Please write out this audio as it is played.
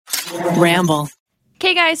Ramble.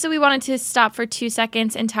 Okay, guys, so we wanted to stop for 2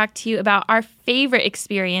 seconds and talk to you about our favorite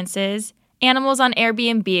experiences. Animals on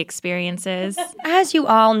Airbnb experiences. As you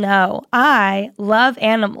all know, I love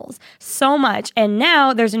animals so much, and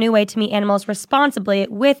now there's a new way to meet animals responsibly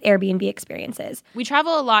with Airbnb experiences. We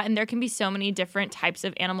travel a lot, and there can be so many different types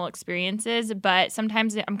of animal experiences, but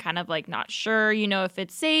sometimes I'm kind of like not sure, if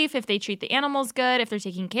it's safe, if they treat the animals good, if they're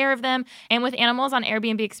taking care of them. And with animals on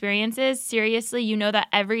Airbnb experiences, seriously, you know that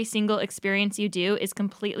every single experience you do is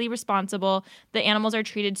completely responsible. The animals are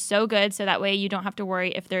treated so good, so that way you don't have to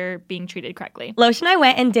worry if they're being treated correctly. Loesch and I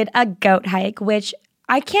went and did a goat hike, which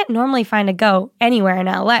I can't normally find a goat anywhere in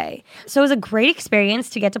LA. So it was a great experience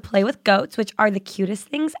to get to play with goats, which are the cutest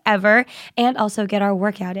things ever, and also get our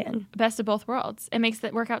workout in. Best of both worlds. It makes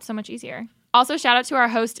the workout so much easier. Also, shout out to our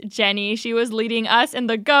host, Jenny. She was leading us and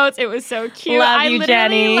the goats. It was so cute. Love you,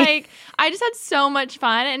 Jenny. I just had so much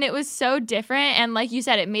fun, and it was so different. And like you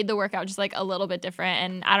said, it made the workout just like a little bit different.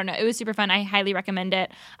 And I don't know, it was super fun. I highly recommend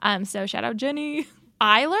it. So shout out, Jenny.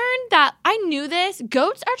 I learned that I knew this.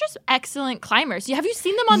 Goats are just excellent climbers. Have you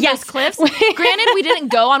seen them on those cliffs? Granted, we didn't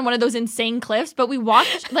go on one of those insane cliffs, but we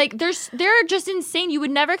walked. Like, they're just insane. You would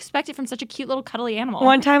never expect it from such a cute little cuddly animal.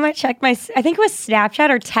 One time I checked I think it was Snapchat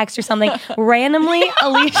or text or something. Randomly,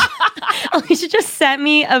 Alicia just sent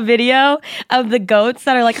me a video of the goats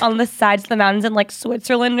that are like on the sides of the mountains in like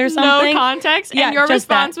Switzerland or something. No context. Yeah, and your just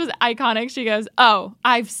response was iconic. She goes, "Oh,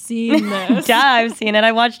 I've seen this." Duh, I've seen it.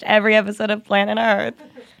 I watched every episode of Planet Earth.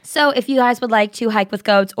 So if you guys would like to hike with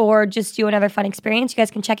goats or just do another fun experience, you guys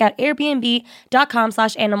can check out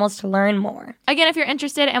airbnb.com/animals to learn more. Again, if you're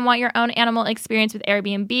interested and want your own animal experience with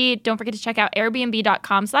Airbnb, don't forget to check out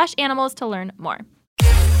airbnb.com/animals to learn more.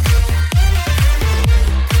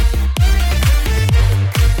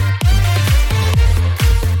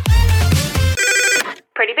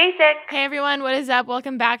 Pretty Basic. Hey everyone, what is up?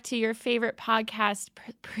 Welcome back to your favorite podcast,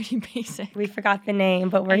 Pretty Basic. We forgot the name,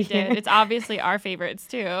 but we're here. It's obviously our favorites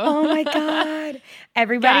too. Oh my God.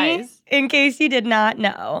 Everybody, Guys. In case you did not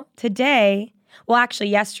know, today, well actually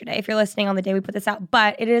yesterday, if you're listening on the day we put this out,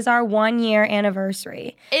 but it is our 1 year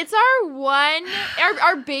anniversary. It's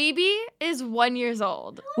our baby is 1 year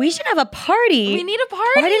old. We should have a party. We need a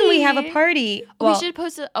party. Why didn't we have a party? We should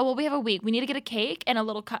post we have a week. We need to get a cake and a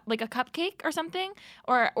little like a cupcake or something,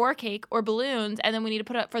 or a cake or balloons, and then we need to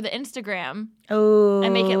put it up for the Instagram. Oh.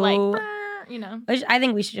 And make it like, Which I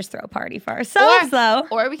think we should just throw a party for ourselves, though.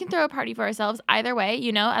 Or we can throw a party for ourselves. Either way,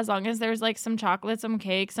 as long as there's like some chocolate, some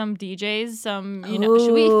cake, some DJs,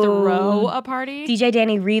 should we throw a party? DJ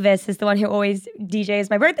Danny Rivas is the one who always DJs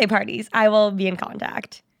my birthday parties. I will be in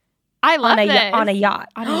contact. I love this. On a yacht.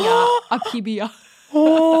 On a yacht. A PBR.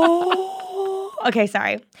 Oh. Okay,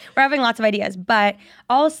 sorry. We're having lots of ideas. But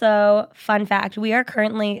also, fun fact, we are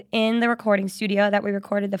currently in the recording studio that we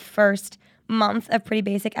recorded the first month of Pretty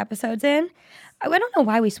Basic episodes in. I don't know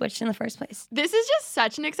why we switched in the first place. This is just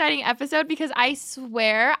such an exciting episode because I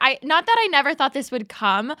swear, not that I never thought this would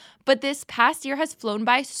come, but this past year has flown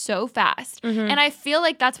by so fast. Mm-hmm. And I feel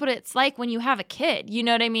like that's what it's like when you have a kid. You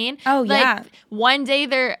know what I mean? Oh, yeah. Like, one day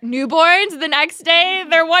they're newborns, the next day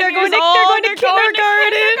they're 1 year old. They're going to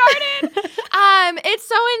kindergarten. It's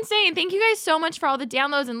so insane. Thank you guys so much for all the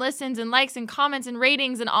downloads and listens and likes and comments and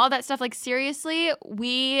ratings and all that stuff. Like, seriously,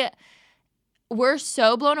 we're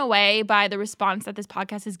so blown away by the response that this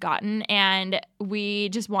podcast has gotten, and we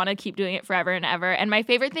just want to keep doing it forever and ever. And my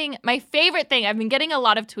favorite thing, I've been getting a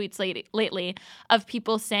lot of tweets lately of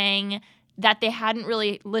people saying that they hadn't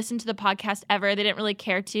really listened to the podcast ever. They didn't really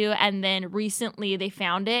care to. And then recently they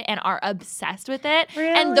found it and are obsessed with it.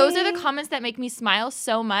 Really? And those are the comments that make me smile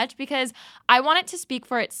so much because I want it to speak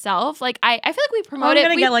for itself. Like, I feel like we promote it. I'm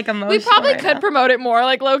going to get like emotional. We probably right could now. Promote it more,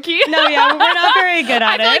 like low-key. No, yeah, we're not very good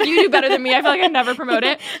at it. I feel like you do better than me. I feel like I never promote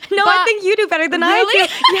it. No, I think you do better than Really? I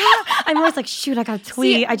do. Yeah. I'm always like, shoot, I got to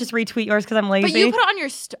tweet. I just retweet yours because I'm lazy. But you put it on your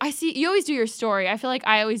I see you always do your story. I feel like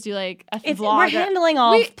I always do like a vlog. We're handling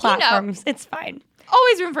all platforms. It's fine.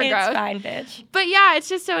 Always room for growth. It's fine, bitch. But yeah, it's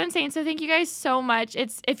just so insane. So thank you guys so much.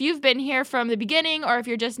 If you've been here from the beginning or if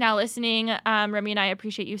you're just now listening, Remy and I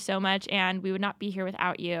appreciate you so much, and we would not be here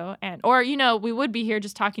without you. Or we would be here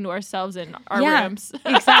just talking to ourselves in our rooms.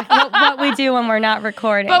 Exactly. what we do when we're not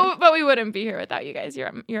recording. But we wouldn't be here without you guys.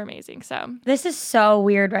 You're amazing. So this is so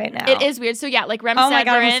weird right now. It is weird. So yeah, like Rem said, oh my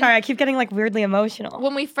God, I'm sorry. I keep getting like weirdly emotional.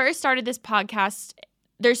 When we first started this podcast,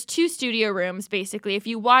 there's 2 studio rooms, basically. If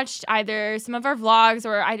you watched either some of our vlogs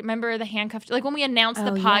or I remember the handcuffed, like when we announced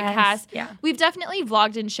the podcast, we've definitely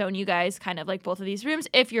vlogged and shown you guys kind of like both of these rooms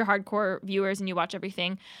if you're hardcore viewers and you watch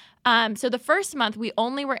everything. So the first month, we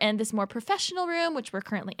only were in this more professional room, which we're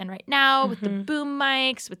currently in right now, with the boom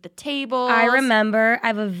mics, with the tables. I remember, I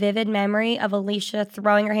have a vivid memory of Alicia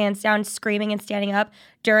throwing her hands down, screaming and standing up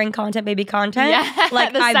during Content Baby Content. Yeah,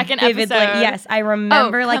 like the second episode. Yes, I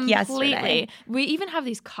remember like completely. yesterday. We even have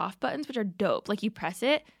these cough buttons, which are dope. Like you press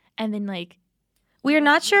it, and then like We are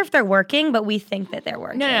not sure if they're working, but we think that they're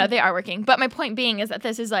working. No, they are working. But my point being is that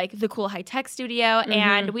this is like the cool high-tech studio,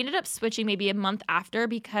 and we ended up switching maybe a month after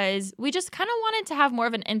because we just kind of wanted to have more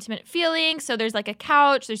of an intimate feeling. So there's like a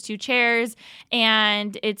couch, there's 2 chairs,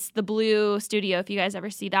 and it's the blue studio if you guys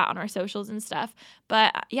ever see that on our socials and stuff.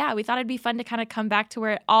 But yeah, we thought it'd be fun to kind of come back to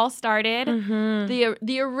where it all started.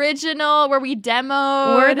 The original where we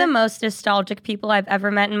demoed. We're the most nostalgic people I've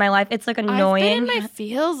ever met in my life. It's like annoying. I've been in my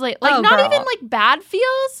feels like not girl. even like bad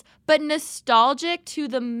feels, but nostalgic to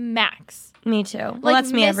the max. Me too. Well, Like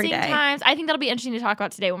that's me every missing day. times. I think that'll be interesting to talk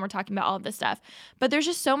about today when we're talking about all of this stuff. But there's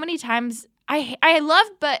just so many times I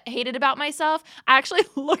loved but hated about myself. I actually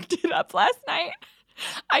looked it up last night.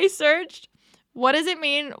 I searched, what does it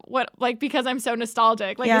mean? Because I'm so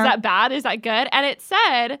nostalgic. Like, Yeah. is that bad? Is that good? And it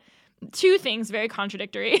said 2 things very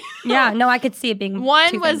contradictory. Yeah, no, I could see it being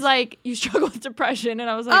One 2 was things. like, you struggle with depression. And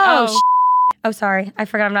I was like, Oh, oh, sorry. I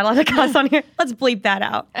forgot I'm not allowed to cuss on here. Let's bleep that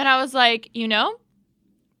out. And I was like,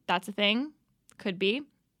 that's a thing. Could be.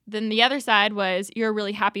 Then the other side was, you're a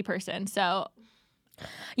really happy person. So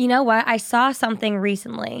You know what? I saw something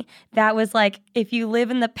recently that was like, if you live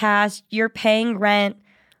in the past, you're paying rent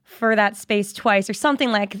for that space twice or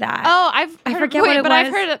something like that. I forget what it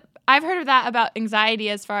was. I've heard of that about anxiety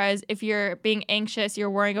as far as if you're being anxious, you're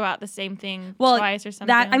worrying about the same thing twice or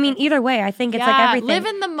something. Either way, I think it's like everything. Live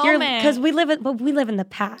in the moment. Because we live in the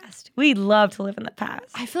past. We love to live in the past.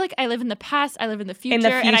 I feel like I live in the past, I live in the future, In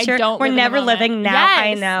the future, and I don't we're live in never the moment. living now. Yes,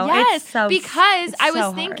 I know. Yes, It's so because I was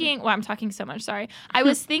hard. thinking, well, I'm talking so much, sorry. I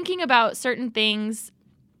was thinking about certain things,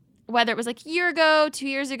 whether it was like a year ago, 2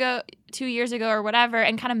 years ago, or whatever,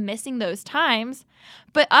 and kind of missing those times.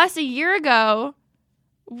 But us a year ago,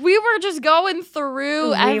 we were just going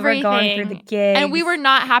through everything. We were going through the gigs. And we were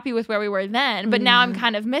not happy with where we were then. But now I'm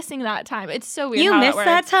kind of missing that time. It's so weird You how missed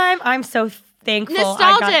that time? I'm so thankful.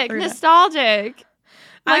 Nostalgic.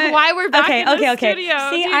 Like why we're back in the studio.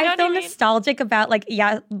 See, I feel nostalgic about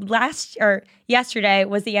yesterday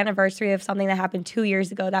was the anniversary of something that happened 2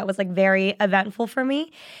 years ago that was like very eventful for me.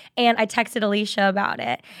 And I texted Alicia about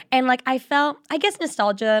it. And like I guess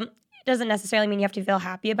nostalgia doesn't necessarily mean you have to feel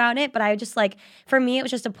happy about it, but I just like, for me, it was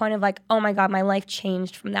just a point of like, oh my God, my life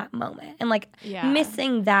changed from that moment. And like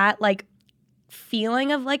missing that like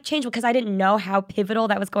feeling of like change because I didn't know how pivotal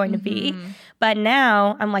that was going to be. But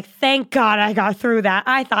now I'm like, thank God I got through that.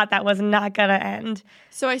 I thought that was not going to end.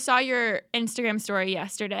 So I saw your Instagram story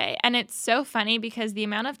yesterday, and it's so funny because the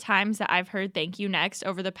amount of times that I've heard Thank You Next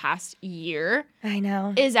over the past year I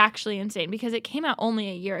know is actually insane because it came out only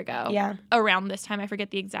a year ago. Yeah. Around this time. I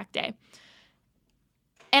forget the exact day.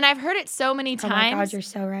 And I've heard it so many times. Oh my God, you're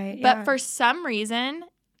so right. But for some reason,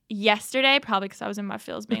 yesterday, probably because I was in my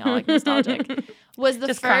feels being all like nostalgic, was the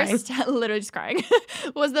literally just crying,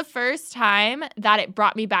 was the first time that it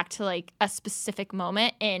brought me back to like a specific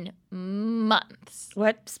moment in months.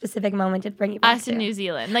 What specific moment did bring you back Us to? in New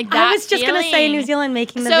Zealand. Like that I was just going to say New Zealand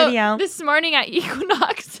making the video. This morning at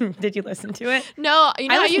Equinox. Did you listen to it? No.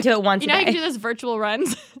 I listened to it once a You know how you day. can do those virtual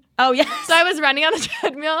runs? Oh, yeah. So I was running on the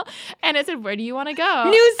treadmill, and it said, where do you want to go?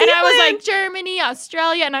 New Zealand. And I was like, Germany,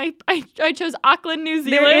 Australia, and I chose Auckland, New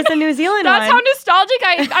Zealand. There is a New Zealand That's one. how nostalgic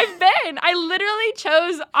I've been. I literally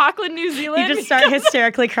chose Auckland, New Zealand. You just start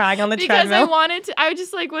hysterically crying on the because treadmill. I wanted to. I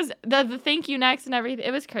just like was the Thank You Next and everything.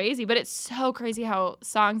 It was crazy, but it's so crazy how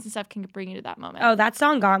songs and stuff can bring you to that moment. Oh, that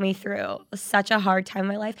song got me through such a hard time in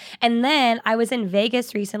my life. And then I was in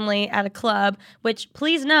Vegas recently at a club, which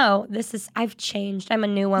please know, I've changed. I'm a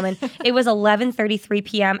new woman. It was 11:33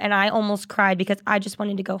 p.m. and I almost cried because I just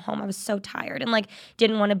wanted to go home. I was so tired and like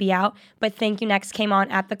didn't want to be out. But Thank You Next came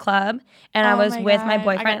on at the club and I was with my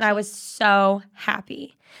boyfriend and I was so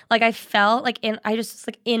happy. Like I felt like I just was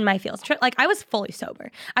like in my feels. Like I was fully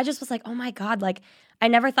sober. I just was like, oh my God, like I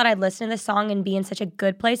never thought I'd listen to this song and be in such a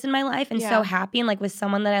good place in my life and so happy and like with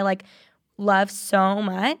someone that I like love so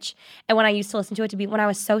much. And when I used to listen to it when I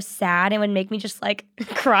was so sad, it would make me just like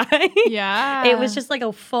cry. Yeah. It was just like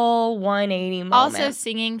a full 180 moment. Also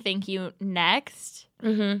singing Thank You Next.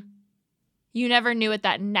 Mm-hmm. You never knew what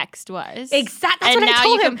that next was. Exactly. That's and what I now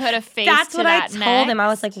told you him. can put a face That's to what that I told him. I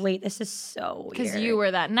next. was like, wait, this is so weird. Because you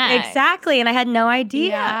were that next. Exactly. And I had no idea.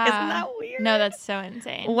 Yeah. Isn't that weird? No, that's so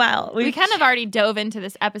insane. Well, we kind of already dove into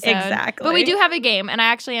this episode. Exactly. But we do have a game, and I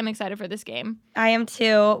actually am excited for this game. I am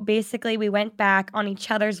too. Basically, we went back on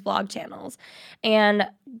each other's vlog channels and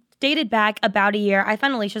dated back about a year. I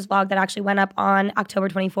found Alicia's vlog that actually went up on October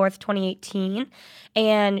 24th, 2018.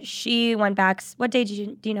 And she went back. What day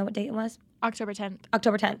do you know what date it was? October 10th.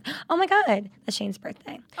 October 10th. Oh my God. That's Shane's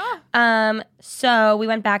birthday. Oh. So we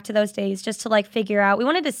went back to those days just to like figure out. We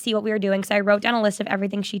wanted to see what we were doing. So I wrote down a list of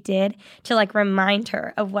everything she did to like remind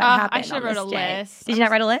her of what happened. I should have wrote a list. Did you not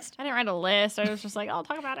write a list? I didn't write a list. I was just like, I'll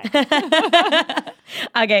talk about it.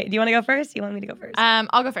 Okay. Do you want to go first? Do you want me to go first?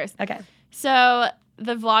 I'll go first. Okay. So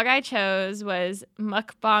the vlog I chose was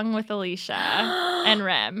Mukbang with Alicia and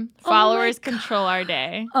Rem. Followers control our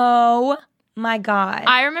day. Oh my God.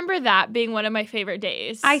 I remember that being one of my favorite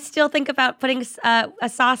days. I still think about putting a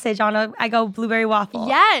sausage on a blueberry waffle.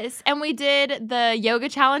 Yes. And we did the yoga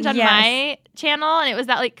challenge on my channel, and it was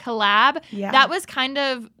that like collab. Yeah. That was kind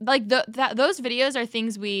of like those videos are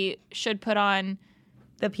things we should put on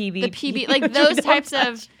the PB. Like those types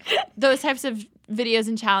of videos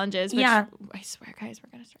and challenges. Which, yeah. I swear, guys,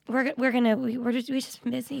 we're gonna start. We've just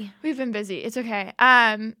been busy. We've been busy. It's okay.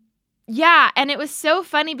 Yeah, and it was so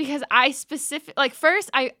funny because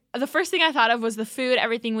the first thing I thought of was the food,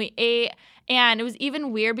 everything we ate, and it was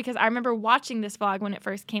even weird because I remember watching this vlog when it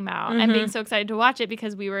first came out and being so excited to watch it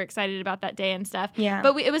because we were excited about that day and stuff. Yeah.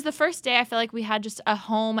 But it was the first day I feel like we had just a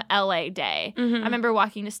home LA day. I remember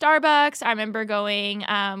walking to Starbucks. I remember going.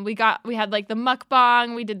 We had like the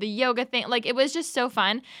mukbang. We did the yoga thing. Like it was just so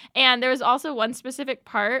fun. And there was also one specific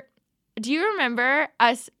part. Do you remember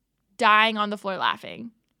us dying on the floor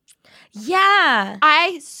laughing? Yeah.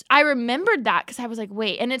 I remembered that because I was like,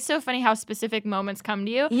 wait. And it's so funny how specific moments come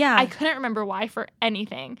to you. Yeah. I couldn't remember why for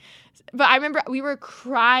anything. But I remember we were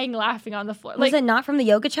crying laughing on the floor. Was it not from the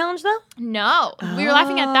yoga challenge though? No. We were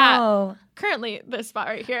laughing at that. Currently, this spot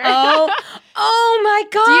right here. Oh my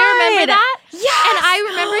God. Do you remember that? Yes. And I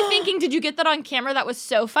remember thinking, did you get that on camera? That was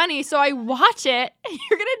so funny. So I watch it.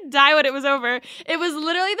 You're going to die when it was over. It was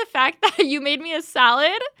literally the fact that you made me a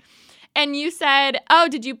salad. And you said, oh,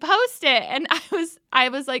 did you post it? And I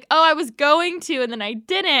was like, oh, I was going to, and then I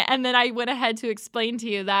didn't. And then I went ahead to explain to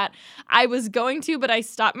you that I was going to, but I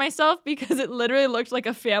stopped myself because it literally looked like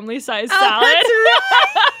a family-sized salad. That's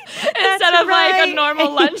right. Instead of like a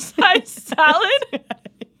normal lunch-sized salad.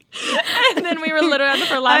 And then we were literally on the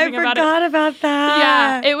floor laughing about it. I forgot about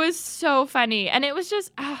that. Yeah, it was so funny. And it was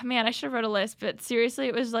just, oh man, I should have wrote a list. But seriously,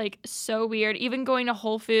 it was like so weird. Even going to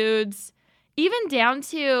Whole Foods, even down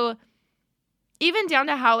to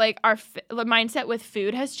how like our mindset with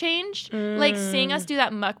food has changed. Like seeing us do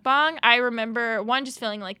that mukbang, I remember one, just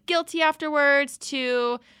feeling like guilty afterwards,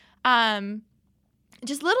 two,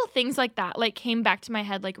 just little things like that like came back to my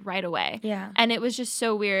head like right away. Yeah. And it was just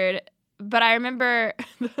so weird. But I remember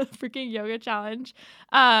the freaking yoga challenge.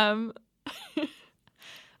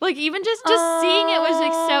 Like even just seeing it was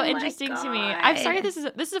like so interesting to me. I'm sorry, this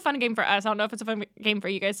is a fun game for us. I don't know if it's a fun game for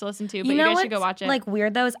you guys to listen to, but you guys should go watch it. Like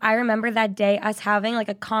weird though is I remember that day us having like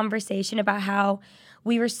a conversation about how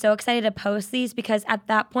we were so excited to post these because at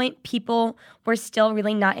that point people were still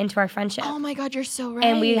really not into our friendship. Oh my God, you're so right.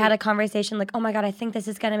 And we had a conversation like, oh my God, I think this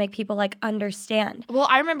is gonna make people like understand. Well,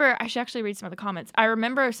 I remember, I should actually read some of the comments. I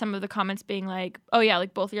remember some of the comments being like, oh yeah,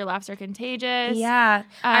 like both of your laughs are contagious. Yeah.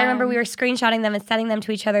 I remember we were screenshotting them and sending them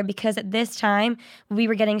to each other because at this time we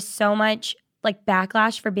were getting so much like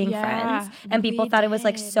backlash for being friends, and people thought it was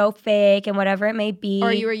like so fake and whatever it may be.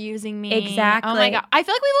 Or you were using me. Exactly. Oh my God. I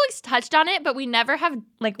feel like we've always touched on it, but we never have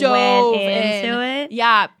like dove went into it.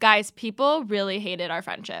 Yeah, guys, people really hated our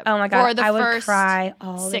friendship. Oh my God. For the I would first cry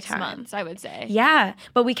all the 6 time. months, I would say. Yeah.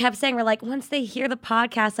 But we kept saying, we're like, once they hear the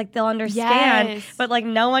podcast, like they'll understand. Yes. But like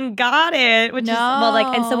no one got it. Which is well,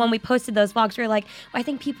 like, and so when we posted those vlogs, we were like, I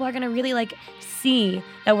think people are gonna really like see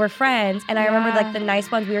that we're friends. And I remember like the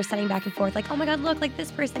nice ones we were sending back and forth, like, oh my God, look, like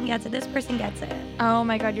this person gets it, this person gets it. Oh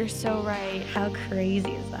my God, you're so right. How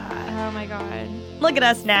crazy is that? Oh my God. Look at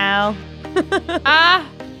us now.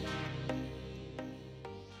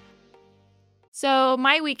 So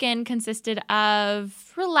my weekend consisted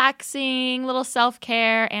of relaxing, little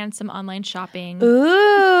self-care, and some online shopping.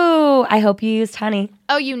 Ooh, I hope you used Honey.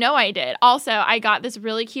 Oh, you know I did. Also, I got this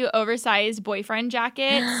really cute oversized boyfriend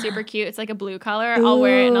jacket. Super cute. It's like a blue color. I'll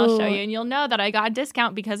wear it and I'll show you. And you'll know that I got a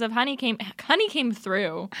discount because of Honey came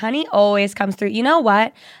through. Honey always comes through. You know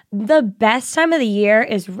what? The best time of the year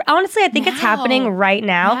is, honestly, I think it's happening right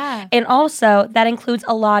now. Yeah. And also, that includes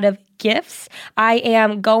a lot of gifts. I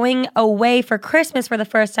am going away for Christmas for the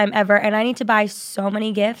first time ever, and I need to buy so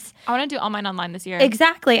many gifts. I want to do all mine online this year.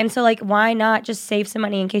 Exactly. And so, like, why not just save some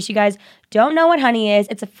money in case you guys don't know what Honey is,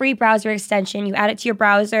 it's a free browser extension. You add it to your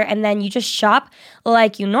browser and then you just shop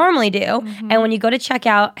like you normally do. Mm-hmm. And when you go to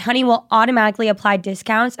checkout, Honey will automatically apply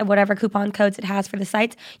discounts of whatever coupon codes it has for the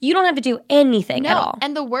sites. You don't have to do anything at all.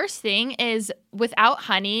 And the worst thing is without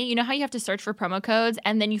Honey, you know how you have to search for promo codes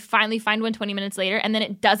and then you finally find one 20 minutes later and then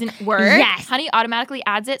it doesn't work? Yes. Honey automatically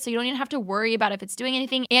adds it so you don't even have to worry about if it's doing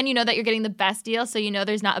anything, and you know that you're getting the best deal, so you know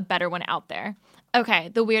there's not a better one out there. Okay,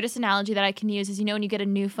 the weirdest analogy that I can use is, you know, when you get a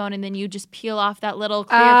new phone and then you just peel off that little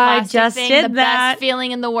clear plastic just thing, did the that. best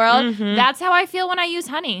feeling in the world. Mm-hmm. That's how I feel when I use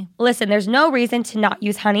Honey. Listen, there's no reason to not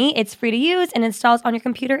use Honey. It's free to use and installs on your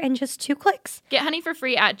computer in just 2 clicks. Get Honey for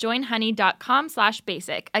free at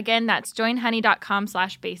joinhoney.com/basic. Again, that's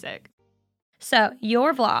joinhoney.com/basic. So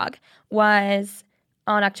your vlog was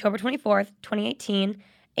on October 24th, 2018,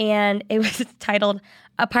 and it was titled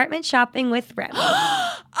Apartment Shopping with Remy.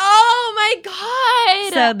 Oh my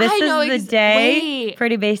God! So this I is the day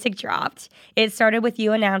Pretty Basic dropped. It started with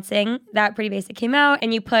you announcing that Pretty Basic came out,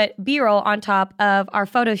 and you put B-roll on top of our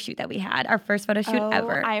photo shoot that we had, our first photo shoot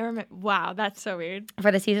ever. I remember. Wow, that's so weird.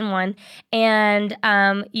 For the season 1. And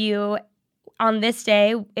you, on this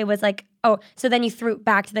day, it was like, so then you threw it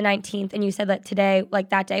back to the 19th and you said that today,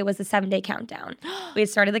 like that day was the 7-day countdown. We had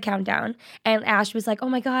started the countdown and Ash was like, oh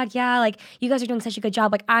my God, yeah, like you guys are doing such a good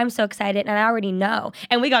job. Like I'm so excited and I already know.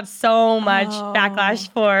 And we got so much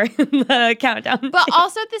backlash for the countdown. But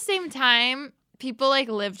also at the same time, people like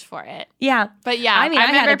lived for it. Yeah. But yeah, I mean, I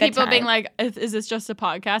remember had a good people time. being like, is this just a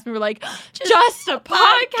podcast? And we were like, just a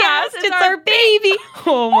podcast? It's our baby.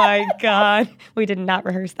 Oh my God. We did not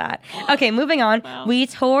rehearse that. Okay, moving on. Wow. We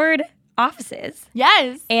toured offices.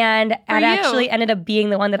 Yes. And it you. actually ended up being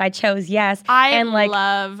the one that I chose, yes. I and like,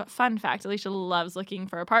 love, fun fact, Alicia loves looking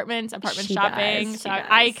for apartment She shopping. does, So she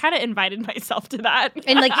I does. kind of invited myself to that.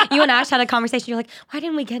 and like you and Ash had a conversation. You're like, why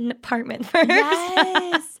didn't we get an apartment first?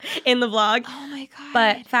 Yes. In the vlog. Oh my God.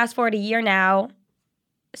 But fast forward a year now,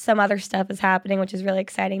 some other stuff is happening, which is really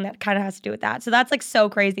exciting. That kind of has to do with that. So that's like so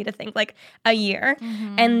crazy to think, like a year.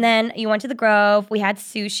 Mm-hmm. And then you went to the Grove. We had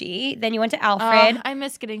sushi. Then you went to Alfred. I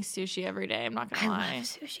miss getting sushi every day. I'm not going I to lie. love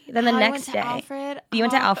sushi. Then the I next went to day. Alfred. You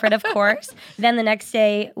went to Alfred, of course. Then the next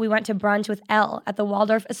day, we went to brunch with Elle at the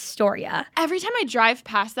Waldorf Astoria. Every time I drive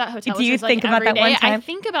past that hotel, Do you which is, think like, about every that one day, time? I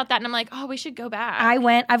think about that and I'm like, oh, we should go back.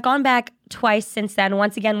 I've gone back twice since then.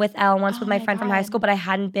 Once again with Elle, once with my my friend from high God. school, but I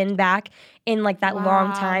hadn't been back in like that long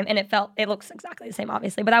Wow. time. And it looks exactly the same,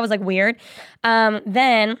 obviously, but that was like weird.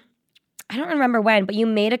 Then I don't remember when, but you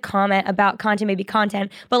made a comment about content, maybe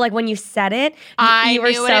content. But like when you said it, you were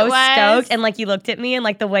knew what so it was. stoked, and like you looked at me, and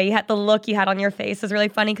like the look you had on your face was really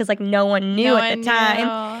funny because like no one knew at the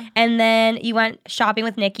time. And then you went shopping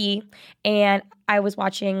with Nikki, and I was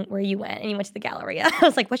watching where you went, and you went to the Galleria. I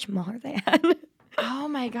was like, which mall are they at? Oh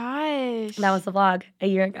my gosh. That was the vlog a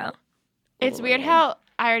year ago. It's weird how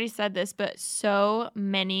I already said this, but so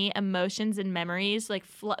many emotions and memories. Like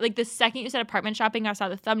the second you said apartment shopping, I saw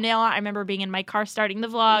the thumbnail. I remember being in my car starting the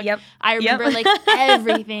vlog. Yep. I remember like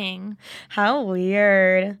everything. How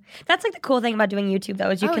weird. That's like the cool thing about doing YouTube though,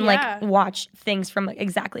 is you can yeah. like watch things from like,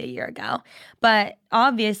 exactly a year ago. But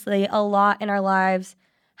obviously a lot in our lives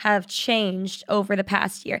have changed over the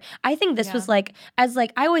past year. I think this was like, as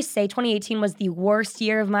like I always say, 2018 was the worst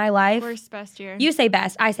year of my life. Worst, best year. You say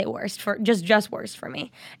best, I say worst, for just worst for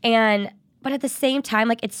me. But at the same time,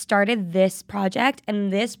 like it started this project,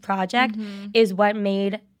 and this project is what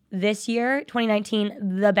made this year,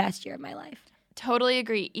 2019, the best year of my life. Totally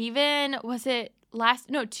agree. Even, was it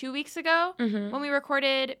 2 weeks ago when we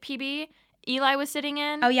recorded PB? Eli was sitting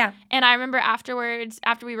in. Oh, yeah. And I remember afterwards,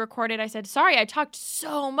 after we recorded, I said, sorry, I talked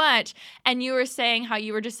so much. And you were saying how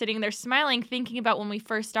you were just sitting there smiling, thinking about when we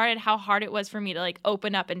first started, how hard it was for me to like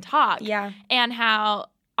open up and talk. Yeah. And how,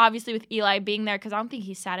 obviously with Eli being there, because I don't think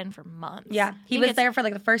he sat in for months. Yeah. He was there for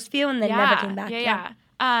like the first few and then never came back. Yeah.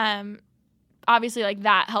 Obviously like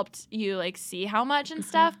that helped you like see how much and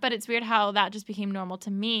stuff, but it's weird how that just became normal to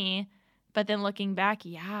me. But then looking back,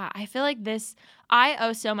 I feel like I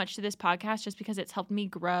owe so much to this podcast just because it's helped me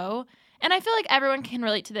grow. And I feel like everyone can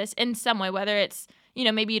relate to this in some way, whether it's, you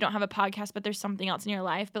know, maybe you don't have a podcast, but there's something else in your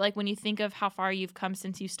life. But like when you think of how far you've come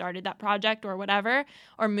since you started that project or whatever,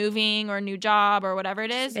 or moving or a new job or whatever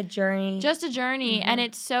it is. A journey. Just a journey. And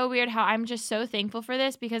it's so weird how I'm just so thankful for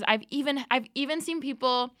this because I've even seen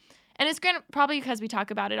people, and it's probably because we talk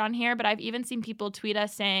about it on here, but I've even seen people tweet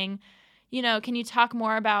us saying, you know, can you talk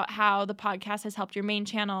more about how the podcast has helped your main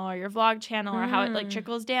channel or your vlog channel or how it like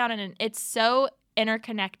trickles down? And it's so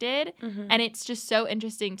interconnected and it's just so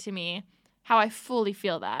interesting to me how I fully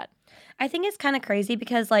feel that. I think it's kind of crazy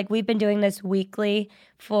because like we've been doing this weekly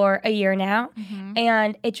for a year now,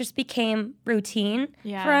 and it just became routine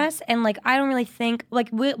for us. And like I don't really think like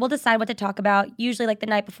we'll decide what to talk about usually like the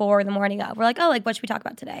night before or the morning of. We're like, oh, like what should we talk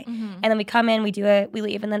about today? And then we come in, we do it, we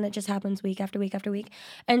leave, and then it just happens week after week after week.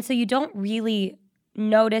 And so you don't really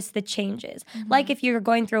notice the changes. Like if you're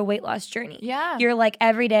going through a weight loss journey. Yeah. You're like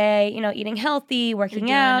every day, eating healthy, working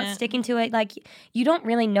out, it. sticking to it. Like you don't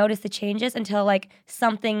really notice the changes until like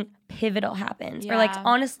something pivotal happens. Or like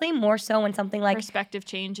honestly more so when something like perspective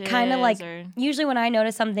changes. Kind of like usually when I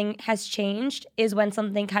notice something has changed is when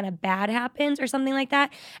something kind of bad happens or something like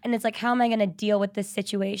that. And it's like, how am I going to deal with this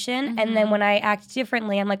situation? And then when I act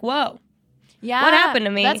differently, I'm like, whoa. Yeah. What happened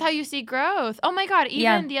to me? That's how you see growth. Oh my God.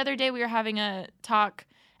 Even the other day we were having a talk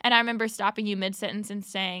and I remember stopping you mid-sentence and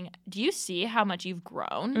saying, do you see how much you've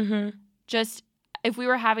grown? Just if we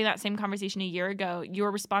were having that same conversation a year ago,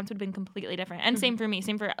 your response would have been completely different. And same for me,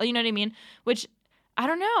 same for, you know what I mean? Which, I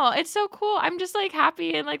don't know. It's so cool. I'm just like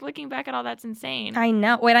happy and like looking back at all that's insane. I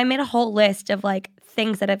know. Wait, I made a whole list of like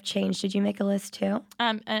things that have changed. Did you make a list too?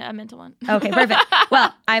 A mental one. Okay, perfect.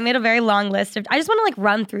 Well, I made a very long list of. I just want to like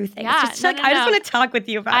run through things. Yeah, just I just want to talk with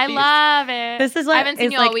you about. These. Love it. This is what I haven't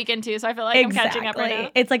seen you all like, weekend too, so I feel like I'm catching up right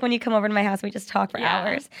now. It's like when you come over to my house, and we just talk for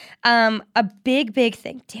hours. A big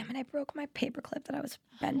thing. Damn it! I broke my paperclip that I was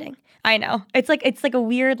bending. I know. It's like a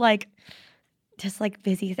weird like, just like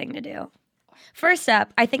busy thing to do. First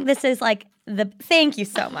up, I think this is like thank you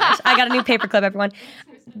so much. I got a new paperclip, everyone.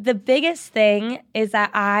 The biggest thing is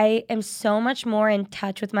that I am so much more in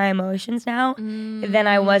touch with my emotions now than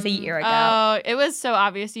I was a year ago. Oh, it was so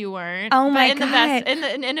obvious you weren't. Oh my God.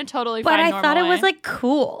 In a totally but fine, I normal thought it way. was like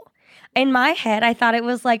cool. In my head, I thought it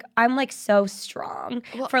was like, I'm like so strong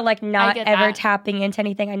for like not ever tapping into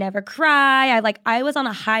anything. I never cry. I was on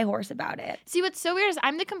a high horse about it. See, what's so weird is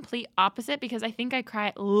I'm the complete opposite because I think I cry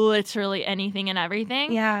at literally anything and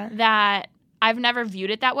everything. Yeah. That I've never viewed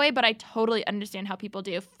it that way, but I totally understand how people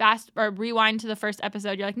do. Fast or rewind to the first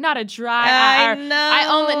episode, you're like, not a dry eye. I know. I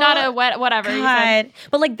only, not a wet, whatever. God. You said.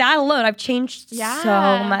 But like that alone, I've changed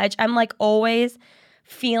so much. I'm like always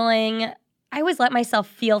feeling, I always let myself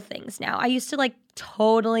feel things now. I used to like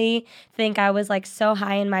totally think I was like so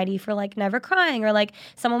high and mighty for like never crying or like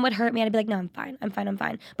someone would hurt me and I'd be like, no, I'm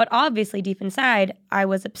fine. But obviously deep inside, I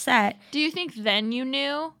was upset. Do you think then you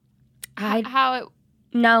knew how it...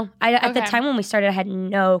 No, at the time when we started, I had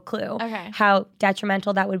no clue how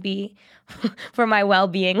detrimental that would be for my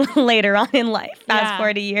well-being later on in life. Fast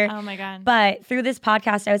forward a year. Oh my God. But through this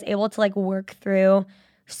podcast, I was able to like work through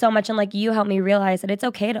so much, and like you helped me realize that it's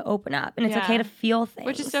okay to open up and it's okay to feel things.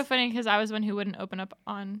 Which is so funny because I was one who wouldn't open up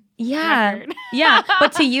on record.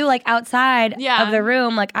 But to you, like outside of the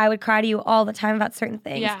room, like I would cry to you all the time about certain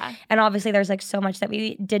things. Yeah. And obviously there's like so much that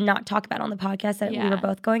we did not talk about on the podcast that we were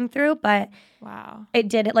both going through, but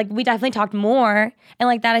we definitely talked more, and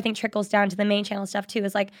like that I think trickles down to the main channel stuff too,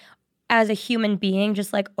 is like as a human being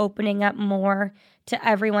just like opening up more to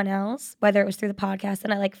everyone else, whether it was through the podcast,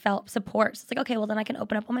 and I like felt support. So it's like, okay, well then I can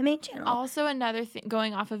open up on my main channel. Also, another thing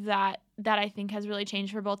going off of that I think has really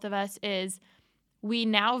changed for both of us is we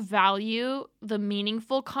now value the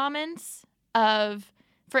meaningful comments of,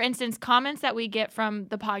 for instance, comments that we get from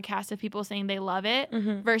the podcast of people saying they love it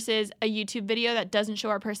versus a YouTube video that doesn't show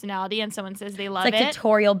our personality and someone says they love it. It's like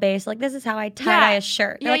tutorial based. Like, this is how I tie-dye a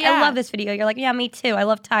shirt. They're like, I love this video. You're like, yeah, me too. I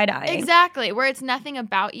love tie-dyeing. Exactly. Where it's nothing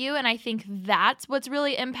about you. And I think that's what's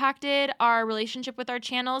really impacted our relationship with our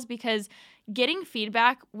channels, because getting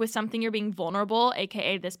feedback with something you're being vulnerable,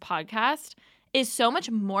 aka this podcast, is so much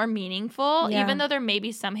more meaningful, even though there may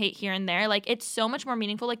be some hate here and there. Like, it's so much more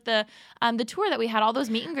meaningful. Like the tour that we had, all those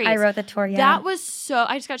meet and greets. I wrote the tour, That was so,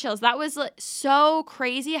 I just got chills. That was like so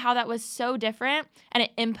crazy how that was so different, and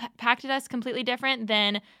it impacted us completely different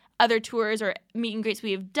than other tours or meet and greets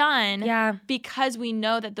we have done. Yeah. Because we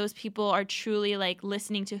know that those people are truly like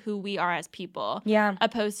listening to who we are as people. Yeah.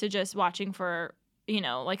 Opposed to just watching for,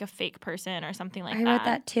 like a fake person or something like that. I wrote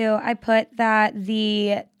that too. I put that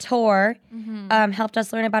the tour helped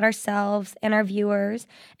us learn about ourselves and our viewers.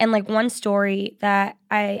 And like one story that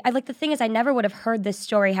I like, the thing is I never would have heard this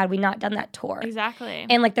story had we not done that tour. Exactly.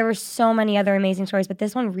 And like there were so many other amazing stories, but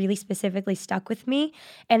this one really specifically stuck with me.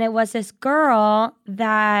 And it was this girl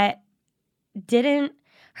that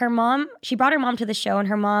she brought her mom to the show, and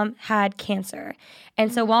her mom had cancer.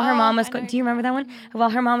 And so while her mom was do you remember that one? While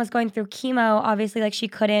her mom was going through chemo, obviously like she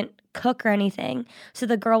couldn't cook or anything. So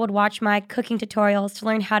the girl would watch my cooking tutorials to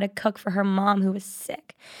learn how to cook for her mom who was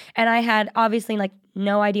sick. And I had obviously like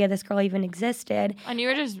no idea this girl even existed. And you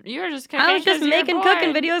were just cooking. I was just making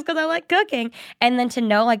cooking videos because I like cooking. And then to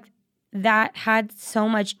know like that had so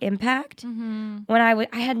much impact. When I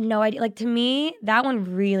had no idea. Like, to me, that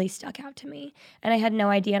one really stuck out to me, and I had no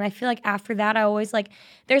idea. And I feel like after that, I always like,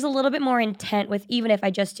 there's a little bit more intent with, even if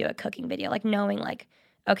I just do a cooking video, like knowing like,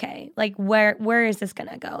 okay, like where is this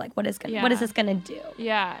gonna go? Like, what is this gonna do?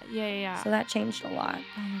 Yeah. So that changed a lot.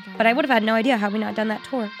 Oh my God. But I would have had no idea had we not done that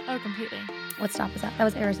tour. Oh, completely. What stop was that? That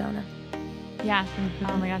was Arizona. Yeah.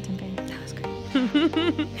 Oh my God, Tempe. That was great.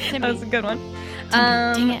 Tempe. That was a good one.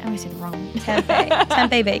 Dang it, I always said it wrong.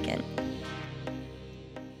 Tempeh bacon.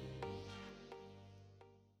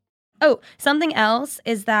 Oh, something else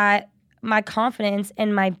is that my confidence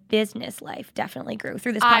in my business life definitely grew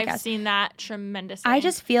through this podcast. I've seen that tremendously. I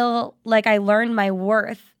just feel like I learned my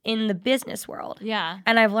worth in the business world. Yeah.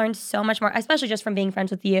 And I've learned so much more, especially just from being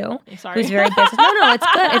friends with you, Sorry. who's very business. No, it's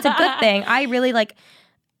good. It's a good thing. I really like,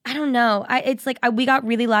 I don't know. We got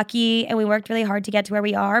really lucky and we worked really hard to get to where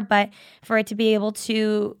we are. But for it to be able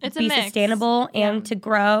to be sustainable and to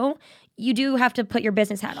grow, you do have to put your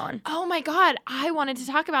business hat on. Oh my God. I wanted to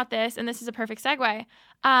talk about this, and this is a perfect segue.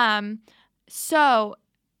 So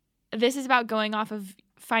this is about going off of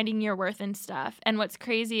finding your worth and stuff. And what's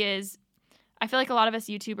crazy is I feel like a lot of us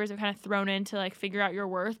YouTubers are kind of thrown into like figure out your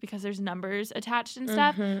worth because there's numbers attached and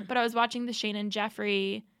stuff. But I was watching the Shane and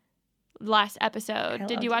Jeffree last episode.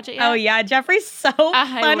 Did you watch it yet? Oh yeah, Jeffree's so funny.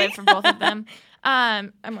 I live for both of them.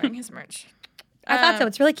 I'm wearing his merch. I thought so.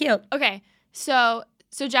 It's really cute. Okay, so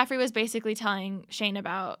Jeffree was basically telling Shane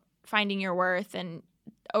about finding your worth and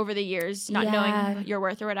over the years not knowing your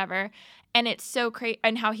worth or whatever. And it's so crazy,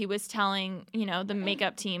 and how he was telling, the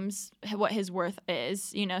makeup teams what his worth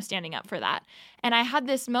is, standing up for that. And I had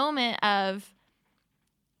this moment of,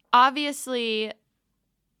 obviously,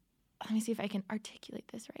 let me see if I can articulate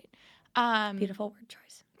this right. Beautiful word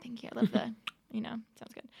choice. Thank you. I love the,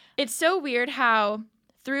 sounds good. It's so weird how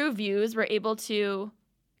through views we're able to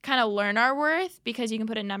kind of learn our worth because you can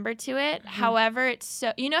put a number to it. However, it's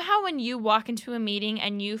so, how when you walk into a meeting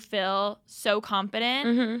and you feel so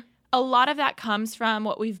confident, a lot of that comes from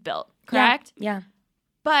what we've built, correct? Yeah.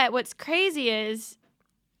 But what's crazy is,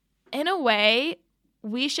 in a way,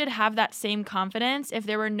 we should have that same confidence if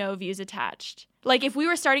there were no views attached. Like, if we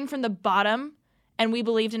were starting from the bottom and we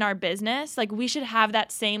believed in our business, like, we should have that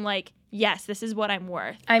same, like, yes, this is what I'm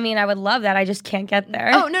worth. I mean, I would love that. I just can't get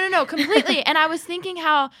there. Oh, no, completely. And I was thinking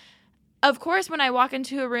how, of course, when I walk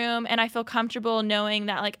into a room and I feel comfortable knowing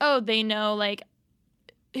that, like, oh, they know, like,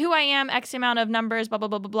 who I am, X amount of numbers, blah, blah,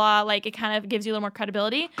 blah, blah, blah. Like, it kind of gives you a little more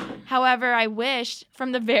credibility. However, I wish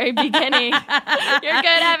from the very beginning, you're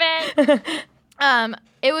good, Evan.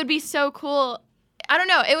 It would be so cool. I don't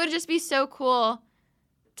know. It would just be so cool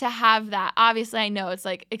to have that. Obviously, I know it's,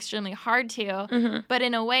 like, extremely hard to. But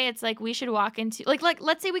in a way, it's like we should walk into, like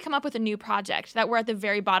let's say we come up with a new project that we're at the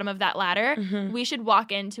very bottom of that ladder. We should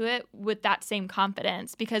walk into it with that same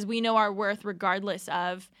confidence because we know our worth regardless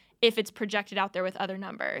of if it's projected out there with other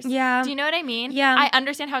numbers. Yeah. Do you know what I mean? Yeah. I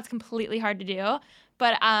understand how it's completely hard to do,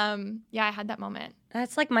 but I had that moment.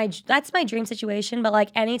 That's my dream situation. But like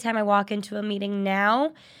anytime I walk into a meeting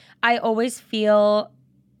now, I feel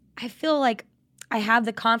like I have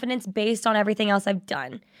the confidence based on everything else I've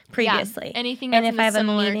done previously. Yeah, anything that's in a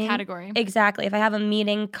similar category. Exactly. If I have a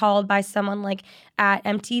meeting called by someone like at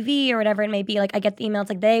MTV or whatever it may be, like I get the email, it's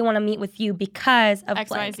like they want to meet with you because of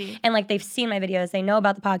blank. XYZ. And like they've seen my videos, they know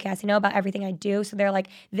about the podcast, they know about everything I do. So they're like,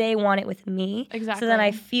 they want it with me. Exactly. So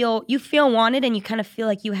then you feel wanted and you kind of feel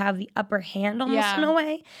like you have the upper hand almost in a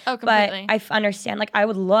way. Oh, completely. But I understand, like I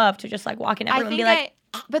would love to just like walk in everyone and be like,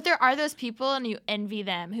 but there are those people and you envy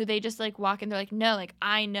them who they just like walk in, they're like, no, like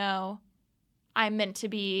I know I'm meant to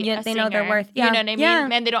be a they singer. know their worth. Yeah. You know what I mean? Yeah.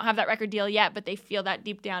 And they don't have that record deal yet, but they feel that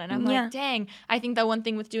deep down. And I'm like, dang, I think the one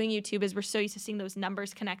thing with doing YouTube is we're so used to seeing those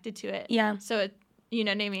numbers connected to it. Yeah. So it, you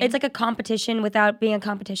know what I mean? It's like a competition without being a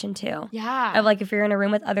competition too. Yeah. Of like if you're in a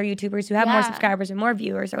room with other YouTubers who have more subscribers and more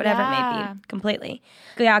viewers or whatever it may be. Completely.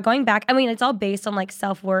 Yeah, going back, I mean, it's all based on like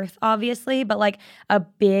self-worth, obviously, but like a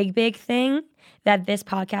big, big thing that this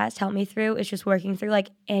podcast helped me through is just working through like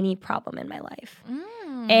any problem in my life.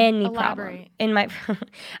 Any problem in my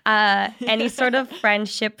any sort of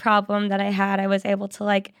friendship problem that I had, I was able to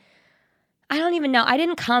like, I don't even know. I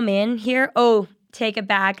didn't come in here. Oh, take it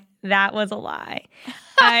back. That was a lie.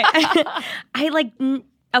 I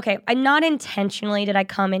not intentionally did I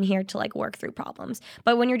come in here to like work through problems.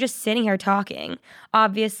 But when you're just sitting here talking,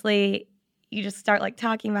 obviously you just start like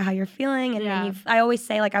talking about how you're feeling. And then I always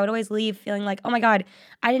say like, I would always leave feeling like, oh my God,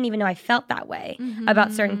 I didn't even know I felt that way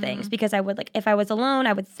about certain things. Because I would like, if I was alone,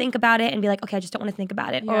 I would think about it and be like, okay, I just don't want to think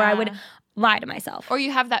about it. Or I would lie to myself. Or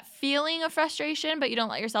you have that feeling of frustration, but you don't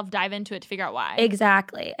let yourself dive into it to figure out why.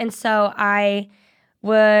 Exactly. And so I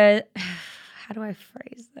would, how do I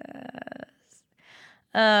phrase this?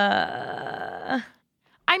 I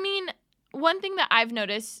mean, one thing that I've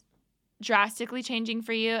noticed drastically changing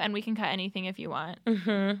for you, and we can cut anything if you want,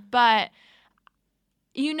 but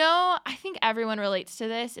I think everyone relates to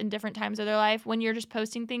this in different times of their life when you're just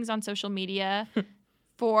posting things on social media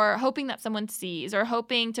for hoping that someone sees or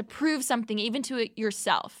hoping to prove something even to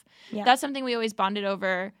yourself. Yeah. That's something we always bonded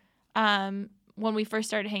over when we first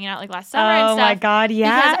started hanging out like last summer and stuff. Oh my God,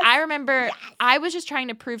 yeah. Because I remember I was just trying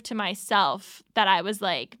to prove to myself that I was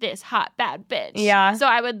like this hot, bad bitch. Yeah. So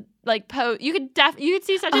I would like post. You could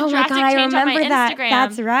see such a drastic change on my Instagram.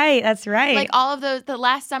 That's right. Like all of those, the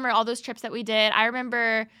last summer, all those trips that we did. I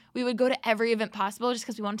remember we would go to every event possible just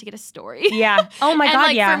because we wanted to get a story. Yeah. Oh my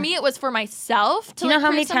God, and, for me, it was for myself. Do you know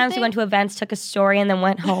how many times we went to events, took a story, and then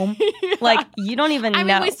went home? Yeah. Like, you don't even know. I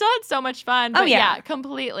mean, we still had so much fun. But yeah,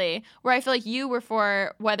 completely. Where I feel like you were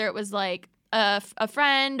for whether it was like a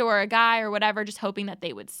friend or a guy or whatever, just hoping that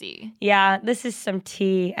they would see. Yeah, this is some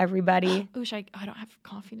tea, everybody. Ooh, I don't have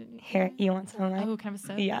coffee to drink. Here, you want some? Right? Oh, can I have a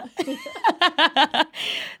sip? Yeah.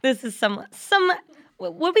 This is some.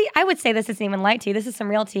 I would say this isn't even light tea. This is some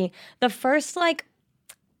real tea. The first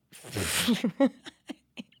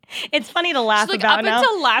it's funny to laugh about up now.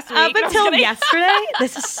 Until last week. Up until yesterday.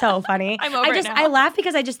 This is so funny. I'm over it now. I laugh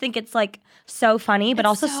because I just think it's like so funny, but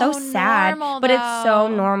also so sad. But it's so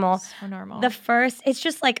normal. So normal. It's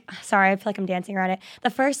just like, sorry, I feel like I'm dancing around it. The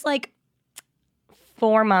first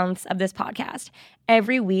 4 months of this podcast,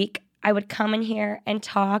 every week I would come in here and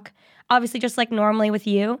talk, obviously just like normally with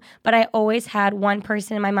you, but I always had one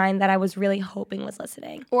person in my mind that I was really hoping was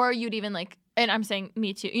listening. Or you'd even and I'm saying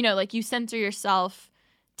me too, you censor yourself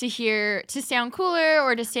to sound cooler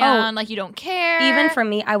or to sound like you don't care. Even for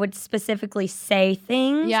me, I would specifically say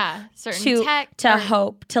things. Yeah, certain tech. To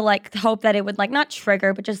hope that it would not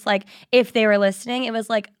trigger, but just if they were listening, it was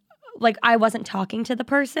like I wasn't talking to the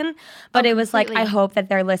person, but it was completely. I hope that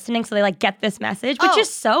they're listening so they get this message, which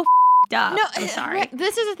is so up. No, I'm sorry.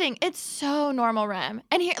 This is the thing. It's so normal, Rem.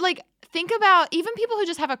 And here, think about even people who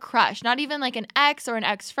just have a crush, not even an ex or an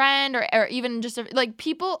ex-friend or even just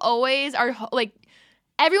people always are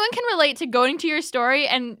everyone can relate to going to your story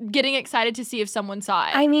and getting excited to see if someone saw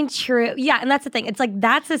it. I mean, true. Yeah, and that's the thing. It's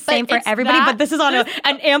that's the same for everybody, but this is on an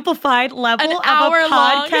amplified level of a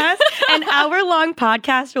podcast. An hour-long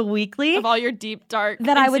podcast weekly. Of all your deep, dark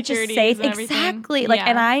that I would just say. Exactly.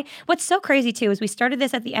 And what's so crazy too is we started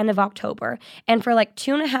this at the end of October, and for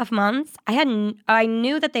 2.5 months, I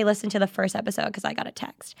knew that they listened to the first episode because I got a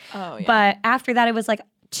text. Oh, yeah. But after that, it was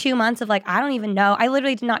 2 months of I don't even know. I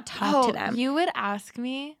literally did not talk to them. You would ask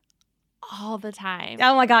me all the time.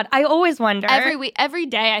 Oh my God. I always wonder. Every week, every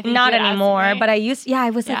day, I think. Not anymore, but I used I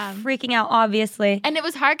was freaking out, obviously. And it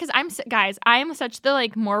was hard because I'm such the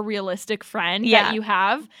more realistic friend that you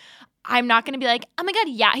have. I'm not going to be oh my God,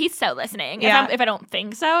 yeah, he's so listening if I don't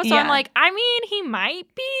think so. So I'm I mean, he might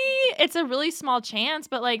be. It's a really small chance,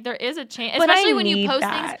 but there is a chance. Especially when you post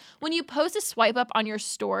things. When you post a swipe up on your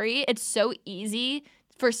story, it's so easy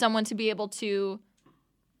for someone to be able to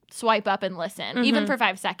swipe up and listen, even for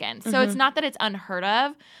 5 seconds. So it's not that it's unheard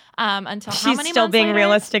of until She's how many still months being later?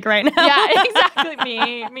 Realistic right now. Yeah, exactly.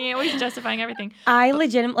 Me always justifying everything. I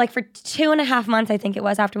legitimately, for 2.5 months, I think it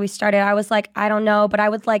was after we started, I was I don't know, but I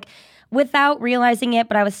was without realizing it,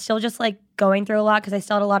 but I was still just going through a lot because I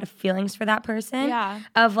still had a lot of feelings for that person. Yeah.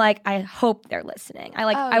 Of I hope they're listening.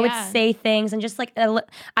 I would say things and just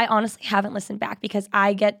I honestly haven't listened back because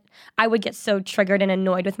I would get so triggered and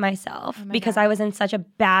annoyed with myself because I was in such a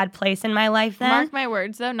bad place in my life then. Mark my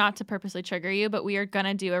words though, not to purposely trigger you, but we are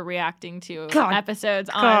gonna do a reacting to episodes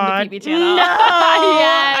on the PB channel. No,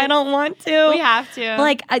 yes. I don't want to. We have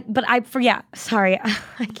to. Sorry,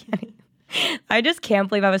 I can't. I just can't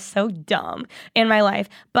believe I was so dumb in my life.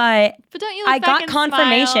 But don't you I got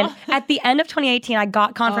confirmation. Smile? At the end of 2018, I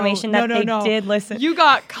got confirmation that they did listen. You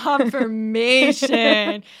got confirmation.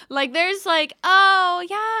 There's oh,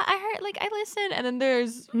 yeah, I heard, I listened. And then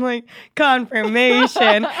there's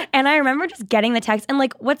confirmation. And I remember just getting the text. And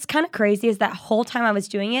what's kind of crazy is that whole time I was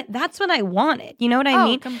doing it, that's what I wanted. You know what I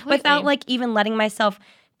mean? Completely. Without even letting myself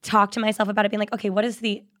talk to myself about it, being okay, what is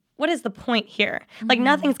the point here?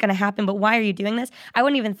 Nothing's going to happen, but why are you doing this? I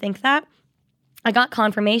wouldn't even think that. I got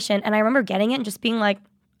confirmation, and I remember getting it and just being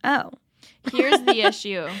oh. Here's the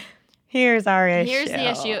issue. Here's our issue. Here's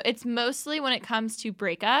the issue. It's mostly when it comes to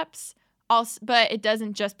breakups, but it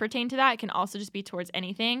doesn't just pertain to that. It can also just be towards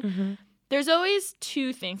anything. Mm-hmm. There's always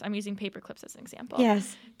two things. I'm using paper clips as an example.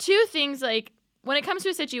 Yes. Two things when it comes to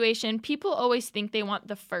a situation, people always think they want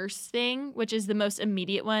the first thing, which is the most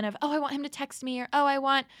immediate one of, oh, I want him to text me, or oh, I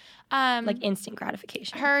want like instant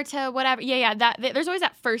gratification. her to whatever. Yeah. There's always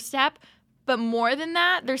that first step. But more than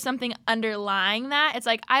that, there's something underlying that. It's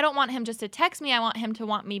like, I don't want him just to text me. I want him to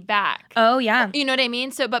want me back. Oh, yeah. You know what I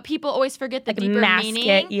mean? So, but people always forget the Like deeper mask meaning.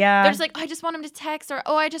 it, yeah. They're just like, oh, I just want him to text, or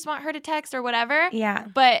oh, I just want her to text, or whatever. Yeah.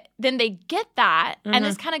 But then they get that. And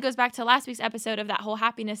this kind of goes back to last week's episode of that whole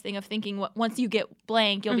happiness thing of thinking once you get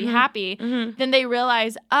blank, you'll be happy. Then they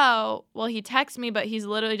realize, oh, well, he texts me, but he's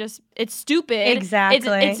literally just, it's stupid. Exactly.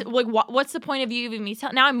 It's like, what's the point of you even me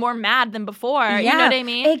telling? Now I'm more mad than before. Yeah, You know what I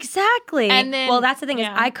mean? Exactly. And then, well, that's the thing is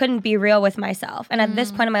I couldn't be real with myself. And at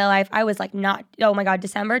this point in my life, I was like oh my God,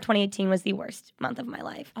 December 2018 was the worst month of my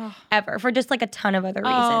life ever for just like a ton of other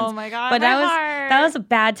reasons. Oh my God. But that was a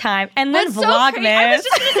bad time. And then Vlogmas. I was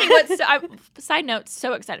just going to say, side note,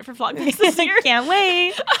 so excited for Vlogmas this year. Can't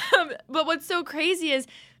wait. But what's so crazy is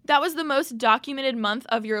that was the most documented month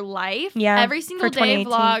of your life. Yeah. Every single day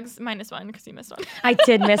vlogs, minus one because you missed one. I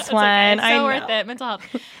did miss one. Okay. I know. Worth it. Mental health.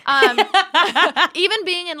 Even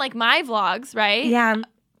being in like my vlogs, right? Yeah.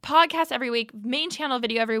 Podcast every week, main channel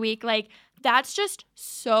video every week. Like that's just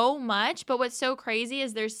so much. But what's so crazy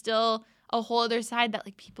is there's still a whole other side that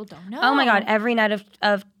like people don't know. Oh my God. Every night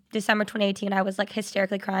of December 2018, I was like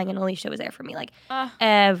hysterically crying, and Alicia was there for me like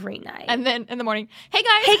every night. And then in the morning, hey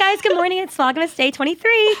guys. Hey guys, good morning. It's Vlogmas Day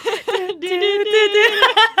 23.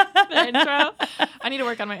 The intro. I need to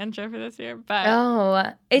work on my intro for this year.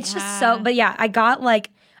 But it's just so. But yeah, I got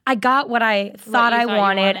what I thought I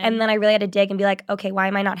wanted, and then I really had to dig and be like, okay, why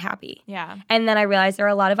am I not happy? Yeah. And then I realized there are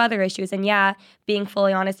a lot of other issues, and yeah, being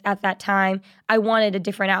fully honest, at that time, I wanted a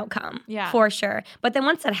different outcome. Yeah. For sure. But then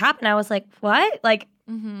once that happened, I was like, what? Like.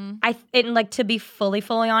 To be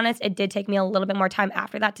fully honest, it did take me a little bit more time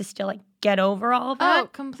after that to still like get over all of that. Oh,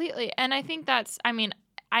 completely. And I think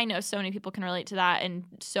I know so many people can relate to that in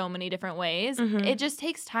so many different ways. It just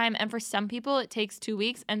takes time. And for some people, it takes 2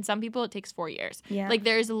 weeks. And some people, it takes 4 years. Yeah. Like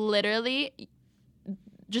there's literally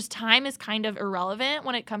just time is kind of irrelevant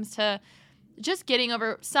when it comes to just getting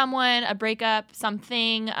over someone, a breakup,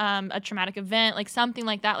 something, a traumatic event, like something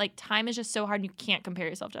like that. Like time is just so hard. You can't compare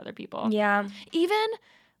yourself to other people. Yeah. Even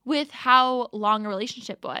with how long a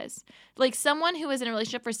relationship was. Like someone who was in a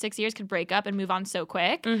relationship for 6 years could break up and move on so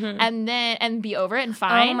quick and be over it and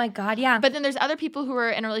fine. Oh my God, yeah. But then there's other people who are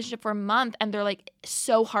in a relationship for a month and they're like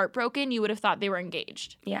so heartbroken you would have thought they were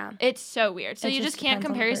engaged. Yeah. It's so weird. So you just can't depends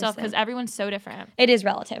on compare the yourself person. because everyone's so different. It is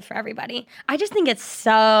relative for everybody. I just think it's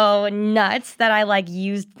so nuts that I like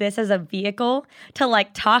used this as a vehicle to like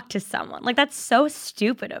talk to someone. Like that's so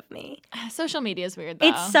stupid of me. Social media is weird though.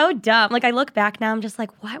 It's so dumb. Like I look back now, I'm just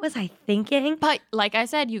like, what was I thinking? But like I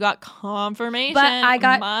said, you got confirmation. But I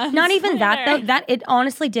got months not even that later. though. That it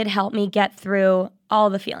honestly did help me get through all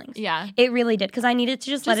the feelings. Yeah. It really did because I needed to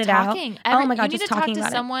just let it talking. out. Oh my God, you need just to talking talk to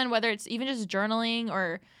about someone, whether it's even just journaling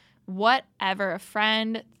or whatever, a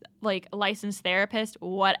friend, like a licensed therapist,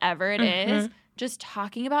 whatever it is, just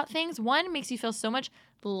talking about things. One, makes you feel so much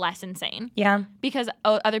less insane. Yeah. Because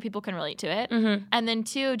other people can relate to it. And then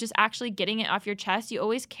two, just actually getting it off your chest, you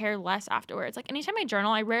always care less afterwards. Like anytime I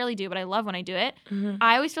journal, I rarely do, but I love when I do it.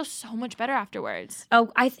 I always feel so much better afterwards.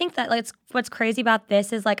 Oh, I think that like what's crazy about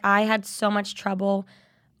this is like I had so much trouble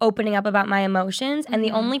opening up about my emotions, and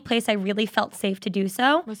the only place I really felt safe to do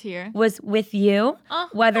so was with you.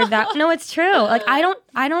 Whether that no, it's true. Like I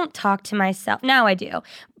don't talk to myself now. I do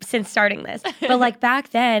since starting this, but like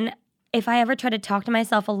back then, if I ever tried to talk to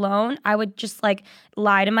myself alone, I would just like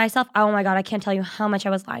lie to myself. Oh my God, I can't tell you how much I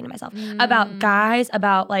was lying to myself about guys,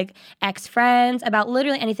 about like ex-friends, about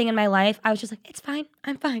literally anything in my life. I was just like, it's fine.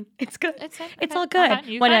 I'm fine. It's good. It's all good.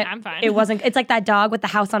 I'm fine. It wasn't, it's like that dog with the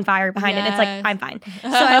house on fire behind it. It's like, I'm fine.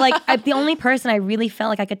 So the only person I really felt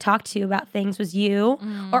like I could talk to about things was you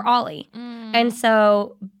or Ollie. And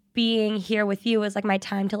so being here with you was like my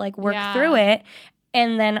time to like work through it.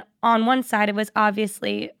 And then on one side, it was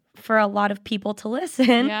obviously for a lot of people to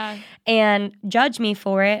listen and judge me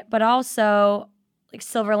for it, but also like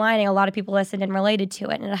silver lining, a lot of people listened and related to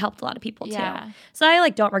it, and it helped a lot of people too. So I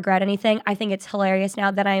like don't regret anything. I think it's hilarious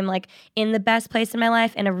now that I'm like in the best place in my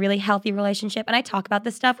life in a really healthy relationship, and I talk about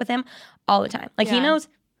this stuff with him all the time. Like he knows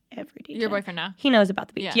every detail. Your boyfriend now? He knows about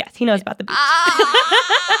the beach. Yes, he knows about the beach.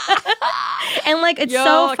 And like it's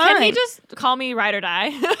so fun. Can he just call me ride or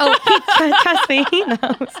die? Trust me,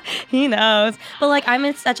 he knows. But like I'm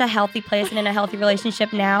in such a healthy place and in a healthy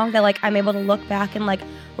relationship now that like I'm able to look back and like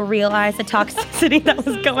realize the toxicity that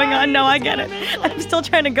was going on. No, I get it. I'm still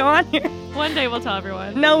trying to go on here. One day we'll tell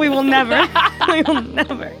everyone. No, we will never. We will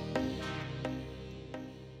never.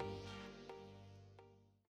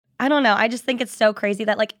 I don't know. I just think it's so crazy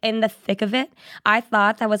that like in the thick of it, I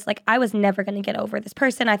thought that was like I was never going to get over this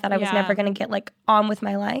person. I thought I was never going to get like on with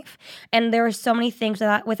my life. And there were so many things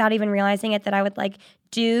without even realizing it that I would like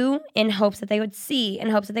do in hopes that they would see,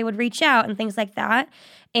 in hopes that they would reach out and things like that.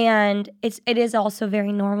 And it is also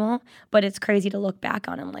very normal, but it's crazy to look back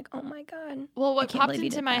on. I'm like, oh my God. Well, what popped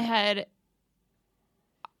into my head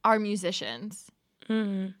are musicians.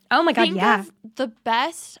 Oh my God, Think of the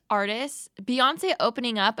best artists, Beyonce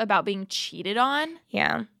opening up about being cheated on.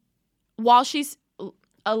 Yeah. While she's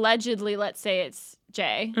allegedly, let's say it's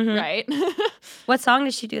Jay, right? What song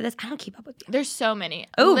did she do this? I don't keep up with you. There's so many.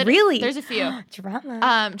 Oh, really? There's a few.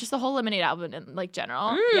 Drama. Just the whole Lemonade album in like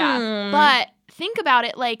general. Yeah. But think about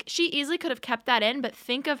it, like she easily could have kept that in, but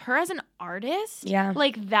think of her as an artist. Yeah.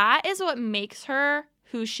 Like that is what makes her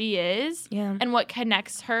who she is. Yeah. And what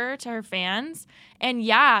connects her to her fans. And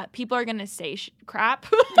yeah, people are gonna say crap.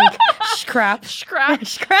 Crap. Scrap.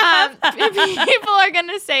 Scrap. People are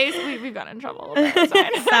gonna say we've got in trouble.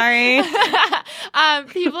 Sorry.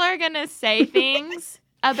 People are gonna say things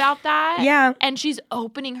about that. Yeah. And she's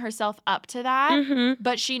opening herself up to that.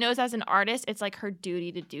 But she knows as an artist, it's like her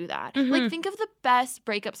duty to do that. Like think of the best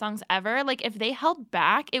breakup songs ever. Like if they held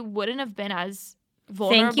back, it wouldn't have been as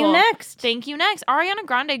vulnerable. Thank You Next. Thank You Next. Ariana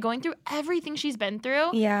Grande going through everything she's been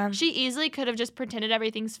through. Yeah. She easily could have just pretended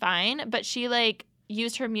everything's fine, but she like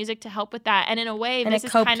used her music to help with that. And in a way, and this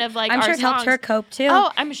is kind of like I'm our sure it helped songs. her cope too. Oh,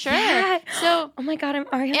 I'm sure. Yeah. So, oh my God, I'm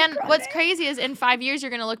Ariana and Grande. what's crazy is in 5 years, you're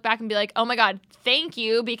going to look back and be like, oh my God, thank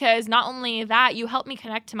you. Because not only that, you helped me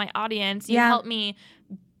connect to my audience. You helped me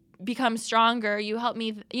become stronger. You helped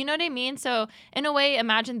me, you know what I mean? So in a way,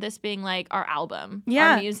 imagine this being like our album,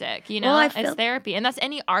 our music, you know, it's therapy. And that's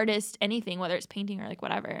any artist, anything, whether it's painting or like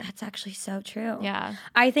whatever. That's actually so true. Yeah.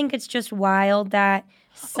 I think it's just wild that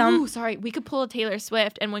we could pull a Taylor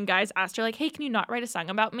Swift, and when guys asked her like, hey, can you not write a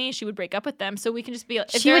song about me? She would break up with them. So we can just be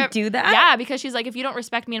like, she would do that? Yeah, because she's like, if you don't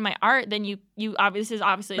respect me and my art, then you obviously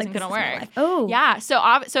isn't gonna work. Oh. Yeah. So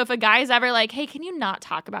if a guy is ever like, hey, can you not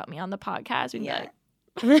talk about me on the podcast? We'd be like,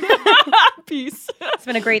 peace. It's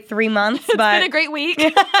been a great 3 months, but it's been a great week.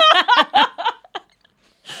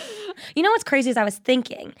 You know what's crazy is I was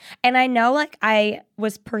thinking, and I know like I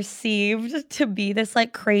was perceived to be this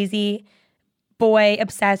like crazy boy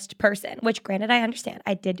obsessed person, which granted I understand.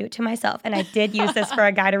 I did do it to myself, and I did use this for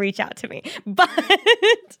a guy to reach out to me. But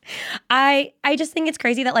I just think it's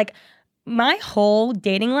crazy that like my whole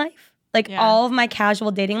dating life, like all of my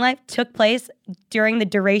casual dating life took place during the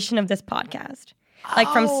duration of this podcast. Like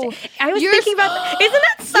I was thinking about, isn't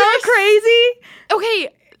that so crazy? Okay,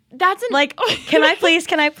 that's like, can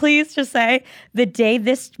I please just say the day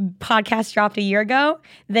this podcast dropped a year ago,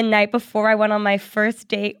 the night before I went on my first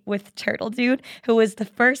date with Turtle Dude, who was the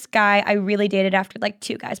first guy I really dated after like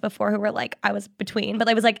 2 guys before who were like, I was between, but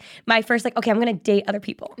I was like my first like, okay, I'm going to date other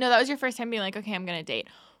people. No, that was your first time being like, okay, I'm going to date.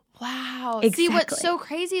 Wow. Exactly. See, what's so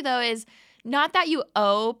crazy though is not that you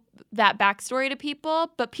owe that backstory to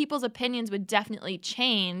people, but people's opinions would definitely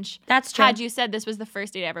change. That's true. Had you said this was the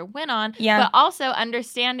first date I ever went on. Yeah. But also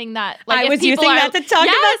understanding that, like, I if was people using that to talk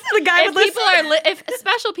about the guy if people if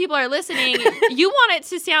special people are listening, you want it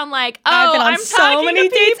to sound like, oh, I've been on I'm so talking many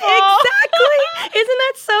to dates. people. Exactly. Isn't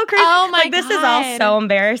that so crazy? Oh my like, this is all so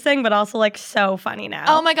embarrassing, but also like so funny now.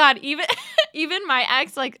 Oh my God. Even my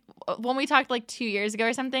ex, like, when we talked like 2 years ago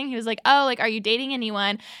or something, he was like, oh, like, are you dating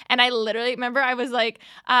anyone? And I literally remember I was like,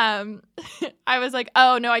 oh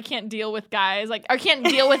no, I can't deal with guys, like, or can't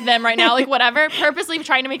deal with them right now, like whatever, purposely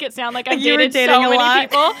trying to make it sound like I dated so many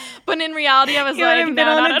people. But in reality, I was like, no,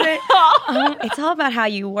 not at all. It's all about how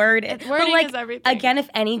you word it. Wording is everything. Again, if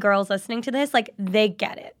any girls listening to this, like, they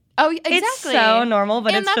get it. Oh, exactly. It's so normal,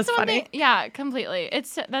 but and it's just funny. Yeah, completely.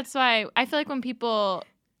 That's why I feel like when people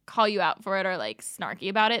call you out for it or like snarky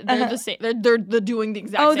about it, they're the same. They're doing the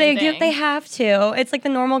exact same thing. They have to. It's like the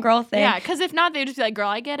normal girl thing. Yeah, because if not, they'd just be like, girl,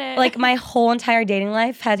 I get it. Like my whole entire dating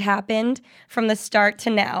life had happened from the start to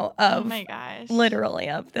now of, oh my gosh, literally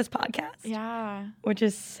of this podcast. Yeah. Which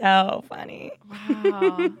is so funny.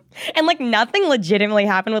 Wow. And like nothing legitimately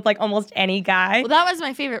happened with like almost any guy. Well, that was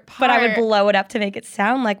my favorite part. But I would blow it up to make it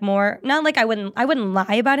sound like more, not like I wouldn't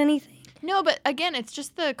lie about anything. No, but again, it's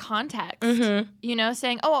just the context. You know,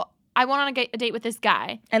 saying, oh, I went on a date with this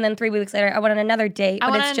guy. And then 3 weeks later, I went on another date.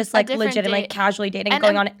 But it's just like legitimately casually dating and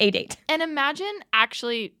going on a date. And imagine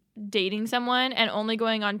actually dating someone and only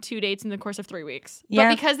going on 2 dates in the course of 3 weeks. Yeah.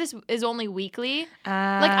 But because this is only weekly,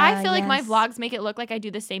 like I feel like my vlogs make it look like I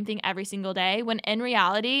do the same thing every single day. When in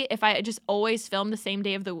reality, if I just always film the same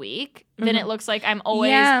day of the week, then it looks like I'm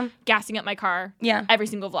always gassing up my car every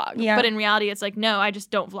single vlog. Yeah. But in reality, it's like, no, I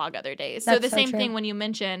just don't vlog other days. That's so the same true. thing when you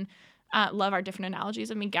mention Love our different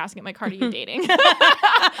analogies of me gassing up my car to you dating.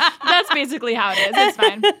 That's basically how it is. It's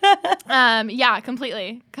fine. Yeah,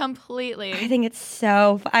 completely. I think it's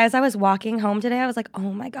so as I was walking home today, I was like,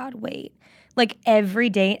 oh my God, wait. Like every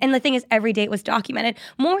date. And the thing is, every date was documented.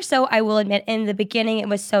 More so, I will admit, in the beginning, it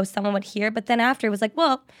was so someone would hear. But then after, it was like,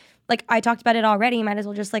 well, like I talked about it already. You might as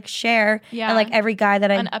well just like share. Yeah. And like every guy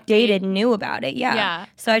that An I update. dated knew about it. Yeah. Yeah.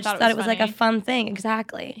 So I just thought it was like a funny. fun thing.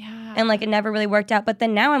 Exactly. Yeah. And like it never really worked out. But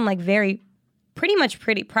then now I'm like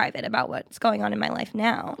pretty private about what's going on in my life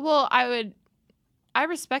now. Well, I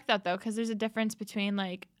respect that though, because there's a difference between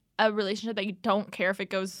like a relationship that you don't care if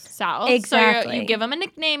it goes south. Exactly. So you give them a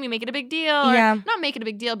nickname, you make it a big deal. Or not make it a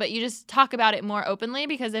big deal, but you just talk about it more openly,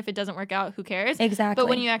 because if it doesn't work out, who cares? Exactly. But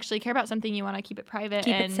when you actually care about something, you want to keep it private.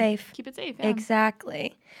 Keep it safe. Keep it safe, yeah.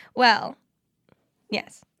 Exactly. Well,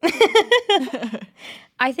 yes.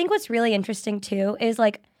 I think what's really interesting too is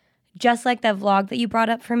like, just like the vlog that you brought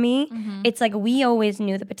up for me, it's like we always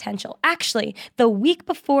knew the potential. Actually, the week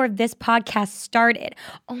before this podcast started,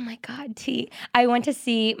 oh my God, T, I went to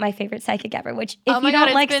see my favorite psychic ever, which if you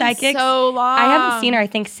don't like psychics, so long. I haven't seen her, I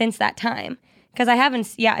think, since that time. Because I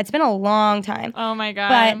haven't, it's been a long time. Oh my God.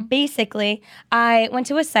 But basically, I went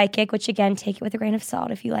to a psychic, which again, take it with a grain of salt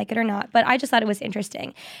if you like it or not. But I just thought it was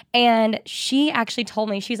interesting. And she actually told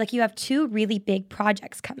me, she's like, you have 2 really big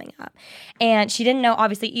projects coming up. And she didn't know,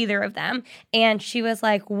 obviously, either of them. And she was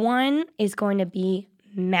like, one is going to be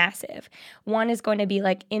massive. One is going to be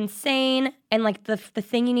like insane, and like the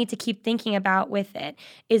thing you need to keep thinking about with it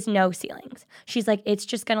is no ceilings. She's like, it's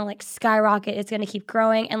just gonna like skyrocket, it's gonna keep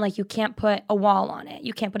growing, and like you can't put a wall on it,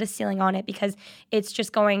 you can't put a ceiling on it, because it's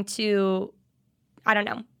just going to, I don't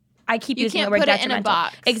know, I keep using the word detrimental. You can't put it in a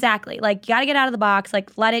box. Exactly. Like, you gotta get out of the box,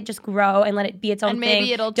 like let it just grow and let it be its own and thing.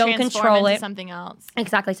 maybe it'll don't transform control into it. something else.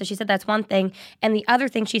 Exactly. So she said that's one thing. And the other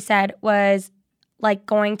thing she said was like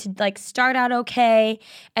going to like start out okay,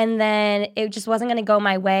 and then it just wasn't going to go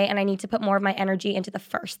my way, and I need to put more of my energy into the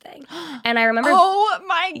first thing. And I remember, oh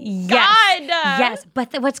my God, yes.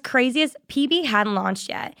 But what's crazy is PB hadn't launched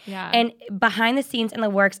yet, and behind the scenes in the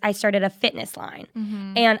works, I started a fitness line,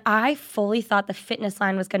 and I fully thought the fitness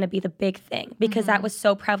line was going to be the big thing, because that was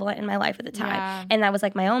so prevalent in my life at the time, and that was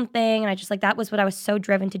like my own thing, and I just like that was what I was so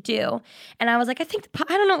driven to do. And I was like, I think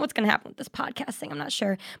I don't know what's going to happen with this podcast thing, I'm not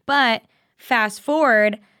sure, but fast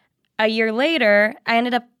forward a year later, I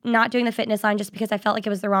ended up not doing the fitness line just because I felt like it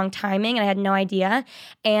was the wrong timing and I had no idea.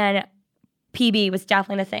 And PB was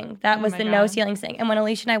definitely the thing. That was the no ceilings thing. And when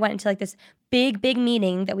Alicia and I went into like this big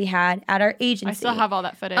meeting that we had at our agency. I still have all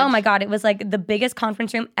that footage. Oh my God. It was like the biggest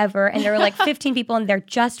conference room ever. And there were like 15 people in there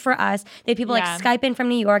just for us. They had people like Skype in from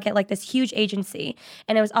New York at like this huge agency.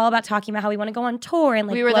 And it was all about talking about how we want to go on tour. And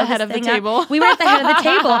like we were the head of the table. We were at the head of the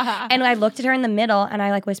table. And I looked at her in the middle and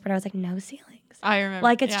I like whispered, I was like, no ceilings. I remember.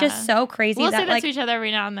 Like, it's just so crazy. We'll that, say that like, to each other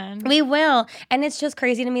every now and then. We will. And it's just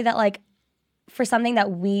crazy to me that like, for something that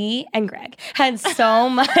we and Greg had so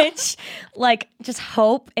much like just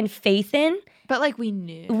hope and faith in. But like we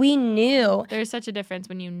knew. We knew. There's such a difference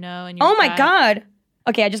when you know and you Oh my God.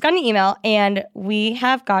 Okay, I just got an email and we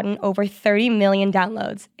have gotten over 30 million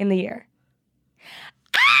downloads in the year.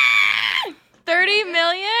 30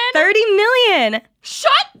 million? 30 million.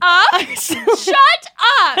 Shut up. Shut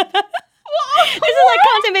up. This is like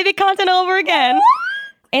content baby content over again.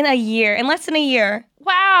 In a year, in less than a year.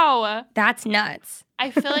 Wow. That's nuts.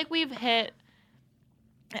 I feel like we've hit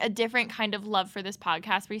a different kind of love for this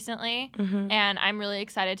podcast recently. And I'm really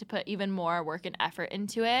excited to put even more work and effort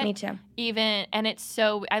into it. Me too. And it's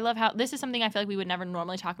so, I love how, this is something I feel like we would never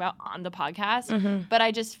normally talk about on the podcast. But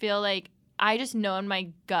I just feel like, I just know in my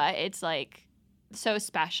gut, it's like so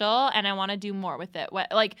special and I want to do more with it.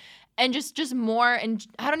 And just more, and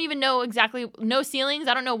I don't even know exactly, no ceilings.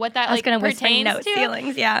 I don't know what that like pertains no to.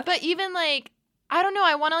 ceilings, yeah. But even like, I don't know.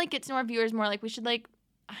 I want to like get to know our viewers more. Like we should like,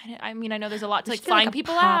 I mean, I know there's a lot to like flying like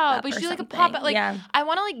people out. We should do like a pop-up. Like I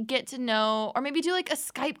want to like get to know, or maybe do like a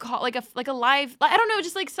Skype call, like a live, I don't know,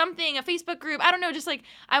 just like something, a Facebook group. I don't know, just like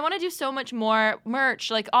I want to do so much more merch,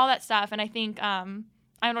 like all that stuff. And I think, I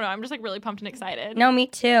don't know, I'm just like really pumped and excited. No, me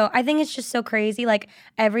too. I think it's just so crazy. Like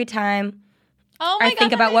every time I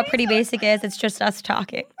think about what Pretty Basic is, it's just us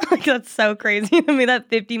talking. Like that's so crazy to me that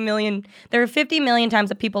 50 million, there are 50 million times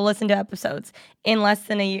that people listen to episodes in less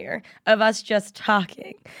than a year of us just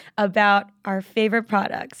talking about our favorite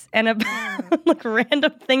products and about like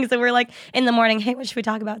random things that we're like in the morning, hey, what should we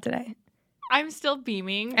talk about today? I'm still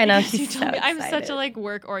beaming. I know, you told me I'm such a like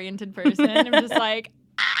work-oriented person. I'm just like,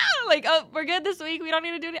 like, oh, we're good this week. We don't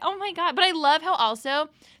need to do it. Oh my God. But I love how also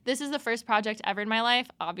this is the first project ever in my life.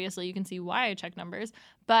 Obviously, you can see why I check numbers.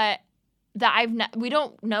 But that we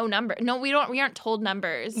don't know number. No, we aren't told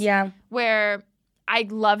numbers. Yeah. Where I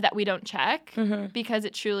love that we don't check Mm-hmm. because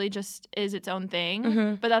it truly just is its own thing.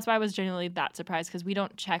 Mm-hmm. But that's why I was genuinely that surprised because we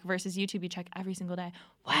don't check versus YouTube. You check every single day.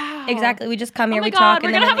 Wow. Exactly. We just come Oh here, my we God, talk, we're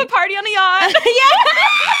and then gonna have a party on the yacht.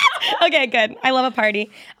 yeah. Okay, good. I love a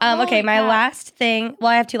party. Holy Okay, my crap. last thing. Well,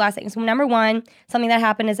 I have two last things. Number one, something that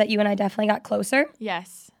happened is that you and I definitely got closer.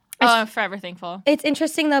 Yes. Oh, I'm forever thankful. It's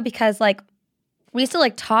interesting though because like we used to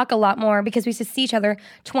like talk a lot more because we used to see each other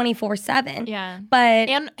 24/7. Yeah. But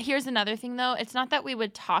And here's another thing though. It's not that we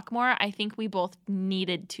would talk more. I think we both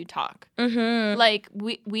needed to talk. mhm. Like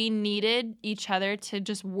we needed each other to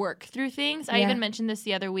just work through things. I Yeah. even mentioned this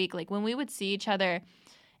the other week. Like when we would see each other,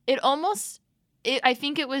 I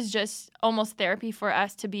think it was just almost therapy for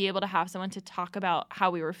us to be able to have someone to talk about how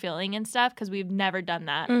we were feeling and stuff because we've never done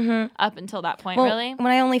that Mhm. up until that point, Well, really.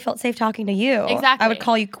 when I only felt safe talking to you, Exactly. I would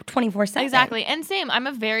call you 24/7. Exactly. And same, I'm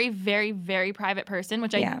a very, very, very private person,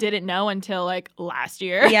 which I Yeah. didn't know until like last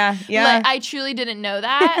year. Yeah, yeah. Like, I truly didn't know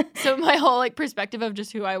that. So my whole like perspective of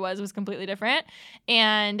just who I was completely different.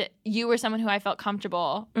 And you were someone who I felt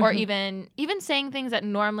comfortable or even saying things that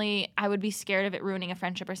normally I would be scared of it ruining a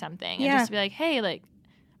friendship or something. And Yeah. just to be like, hey, like,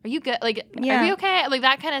 are you good? Like, Yeah. are we okay? Like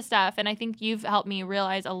that kind of stuff. And I think you've helped me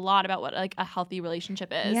realize a lot about what like a healthy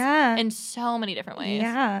relationship is. Yeah. In so many different ways.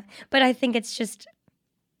 Yeah. But I think it's just,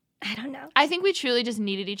 I don't know. I think we truly just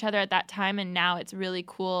needed each other at that time, and now it's really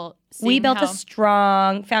cool. We seeing built how, a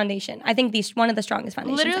strong foundation. I think one of the strongest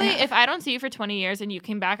foundations. literally. I have. If I don't see you for 20 years and you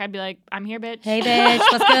came back, I'd be like, "I'm here, bitch." Hey, bitch,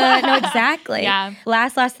 what's good? No, exactly. Yeah.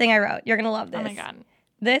 Last thing I wrote. You're gonna love this. Oh my god.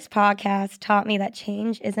 This podcast taught me that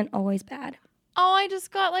change isn't always bad. Oh, I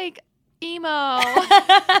just got like emo.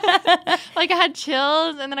 Like I had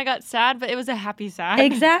chills, and then I got sad, but it was a happy sad.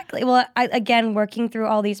 Exactly. Well, again, working through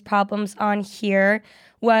all these problems on here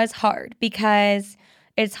was hard because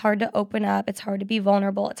it's hard to open up. It's hard to be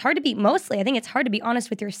vulnerable. It's hard to be, mostly, I think it's hard to be honest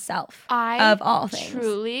with yourself of all things.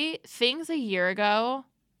 Truly, things a year ago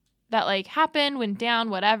that like happened, went down,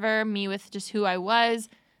 whatever, me with just who I was,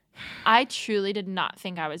 I truly did not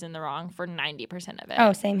think I was in the wrong for 90% of it.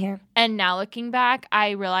 Oh, same here. And now looking back,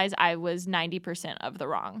 I realize I was 90% of the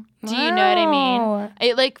wrong. Do you know what I mean? Wow.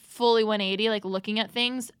 It like fully 180, like looking at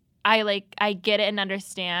things, I get it and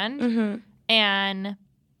understand. Mm-hmm. And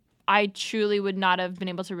I truly would not have been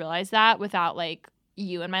able to realize that without like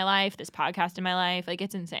you in my life, this podcast in my life. Like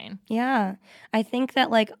it's insane. Yeah. I think that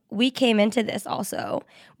like we came into this also.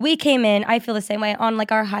 We came in, I feel the same way, on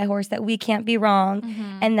like our high horse that we can't be wrong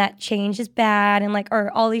and that change is bad and like or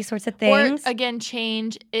all these sorts of things. Or again,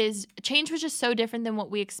 change was just so different than what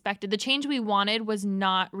we expected. The change we wanted was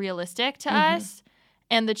not realistic to us,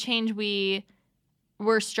 and the change we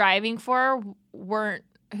were striving for weren't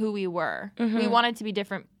who we were. We wanted to be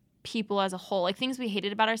different people as a whole. Like things we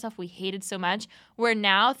hated about ourselves, we hated so much. Where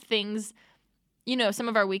now things, you know, some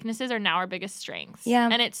of our weaknesses are now our biggest strengths. Yeah.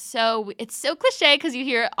 And it's so cliche because you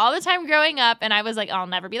hear it all the time growing up, and I was like, I'll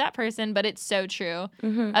never be that person, but it's so true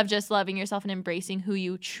of just loving yourself and embracing who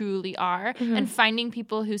you truly are and finding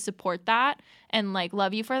people who support that and like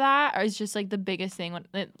love you for that is just like the biggest thing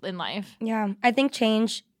in life. Yeah. I think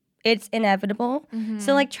change, it's inevitable.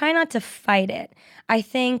 So like try not to fight it. I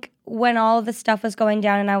think when all of the stuff was going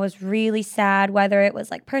down and I was really sad, whether it was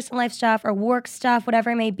like personal life stuff or work stuff,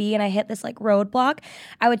 whatever it may be, and I hit this like roadblock,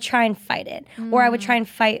 I would try and fight it. Or I would try and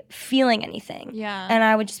fight feeling anything. Yeah. And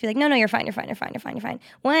I would just be like, no, you're fine.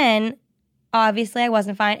 When obviously I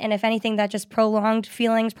wasn't fine. And if anything, that just prolonged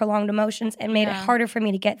feelings, prolonged emotions, and made it harder for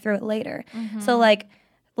me to get through it later. So like,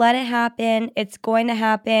 let it happen. It's going to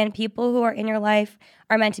happen. People who are in your life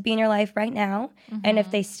are meant to be in your life right now. And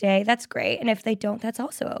if they stay, that's great. And if they don't, that's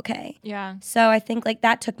also okay. Yeah. So I think like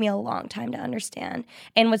that took me a long time to understand.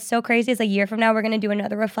 And what's so crazy is a year from now, we're going to do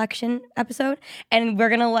another reflection episode. And we're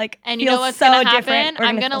going to like And feel you know what's so gonna different. happen? We're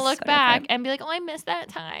I'm gonna feel look so back different. and be like, oh, I missed that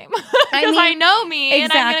time. I Because I mean, know me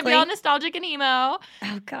and I'm gonna be all exactly. nostalgic and emo.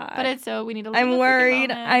 Oh, God. But it's so we need to look I'm at the freaking worried.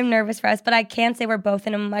 moment. I'm nervous for us. But I can say we're both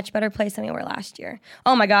in a much better place than we were last year.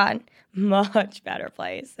 Oh, my God. Much better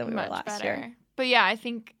place than we were last year. But yeah, I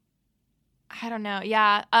think I don't know.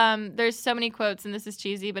 Yeah. There's so many quotes, and this is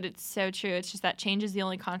cheesy, but it's so true. It's just that change is the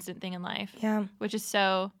only constant thing in life. Yeah. Which is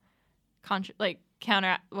so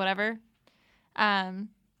counter whatever.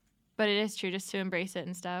 But but it is true just to embrace it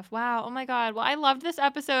and stuff. Wow. Oh my God. Well, I loved this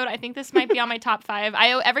episode. I think this might be on my top 5.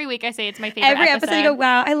 Every week I say it's my favorite Every episode you go,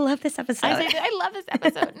 wow, I love this episode. I say, I love this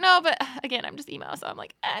episode. No, but again, I'm just emo, so I'm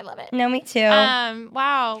like, I love it. No, me too.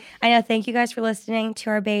 Wow. I know. Thank you guys for listening to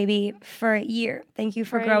our baby for a year. Thank you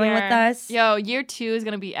for growing with us. Yo, year 2 is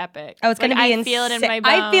going to be epic. Oh, it's going to be insane. I feel it in my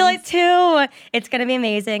bones. I feel it too. It's going to be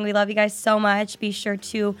amazing. We love you guys so much. Be sure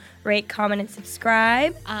to rate, comment, and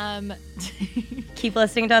subscribe. Keep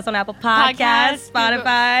listening to us on Apple Podcasts,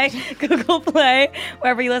 Spotify, Google Play,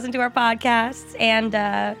 wherever you listen to our podcasts. And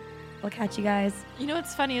we'll catch you guys. You know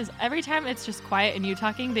what's funny is every time it's just quiet and you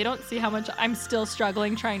talking, they don't see how much I'm still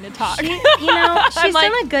struggling trying to talk. She's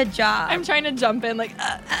done a good job. I'm trying to jump in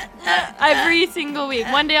every single week.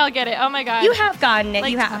 One day I'll get it. Oh my God. You have gotten it.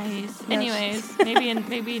 Like you have. Twice. No. Anyways,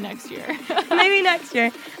 maybe next year. Maybe next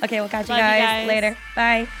year. Okay, we'll catch you guys later.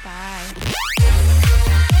 Bye. Bye.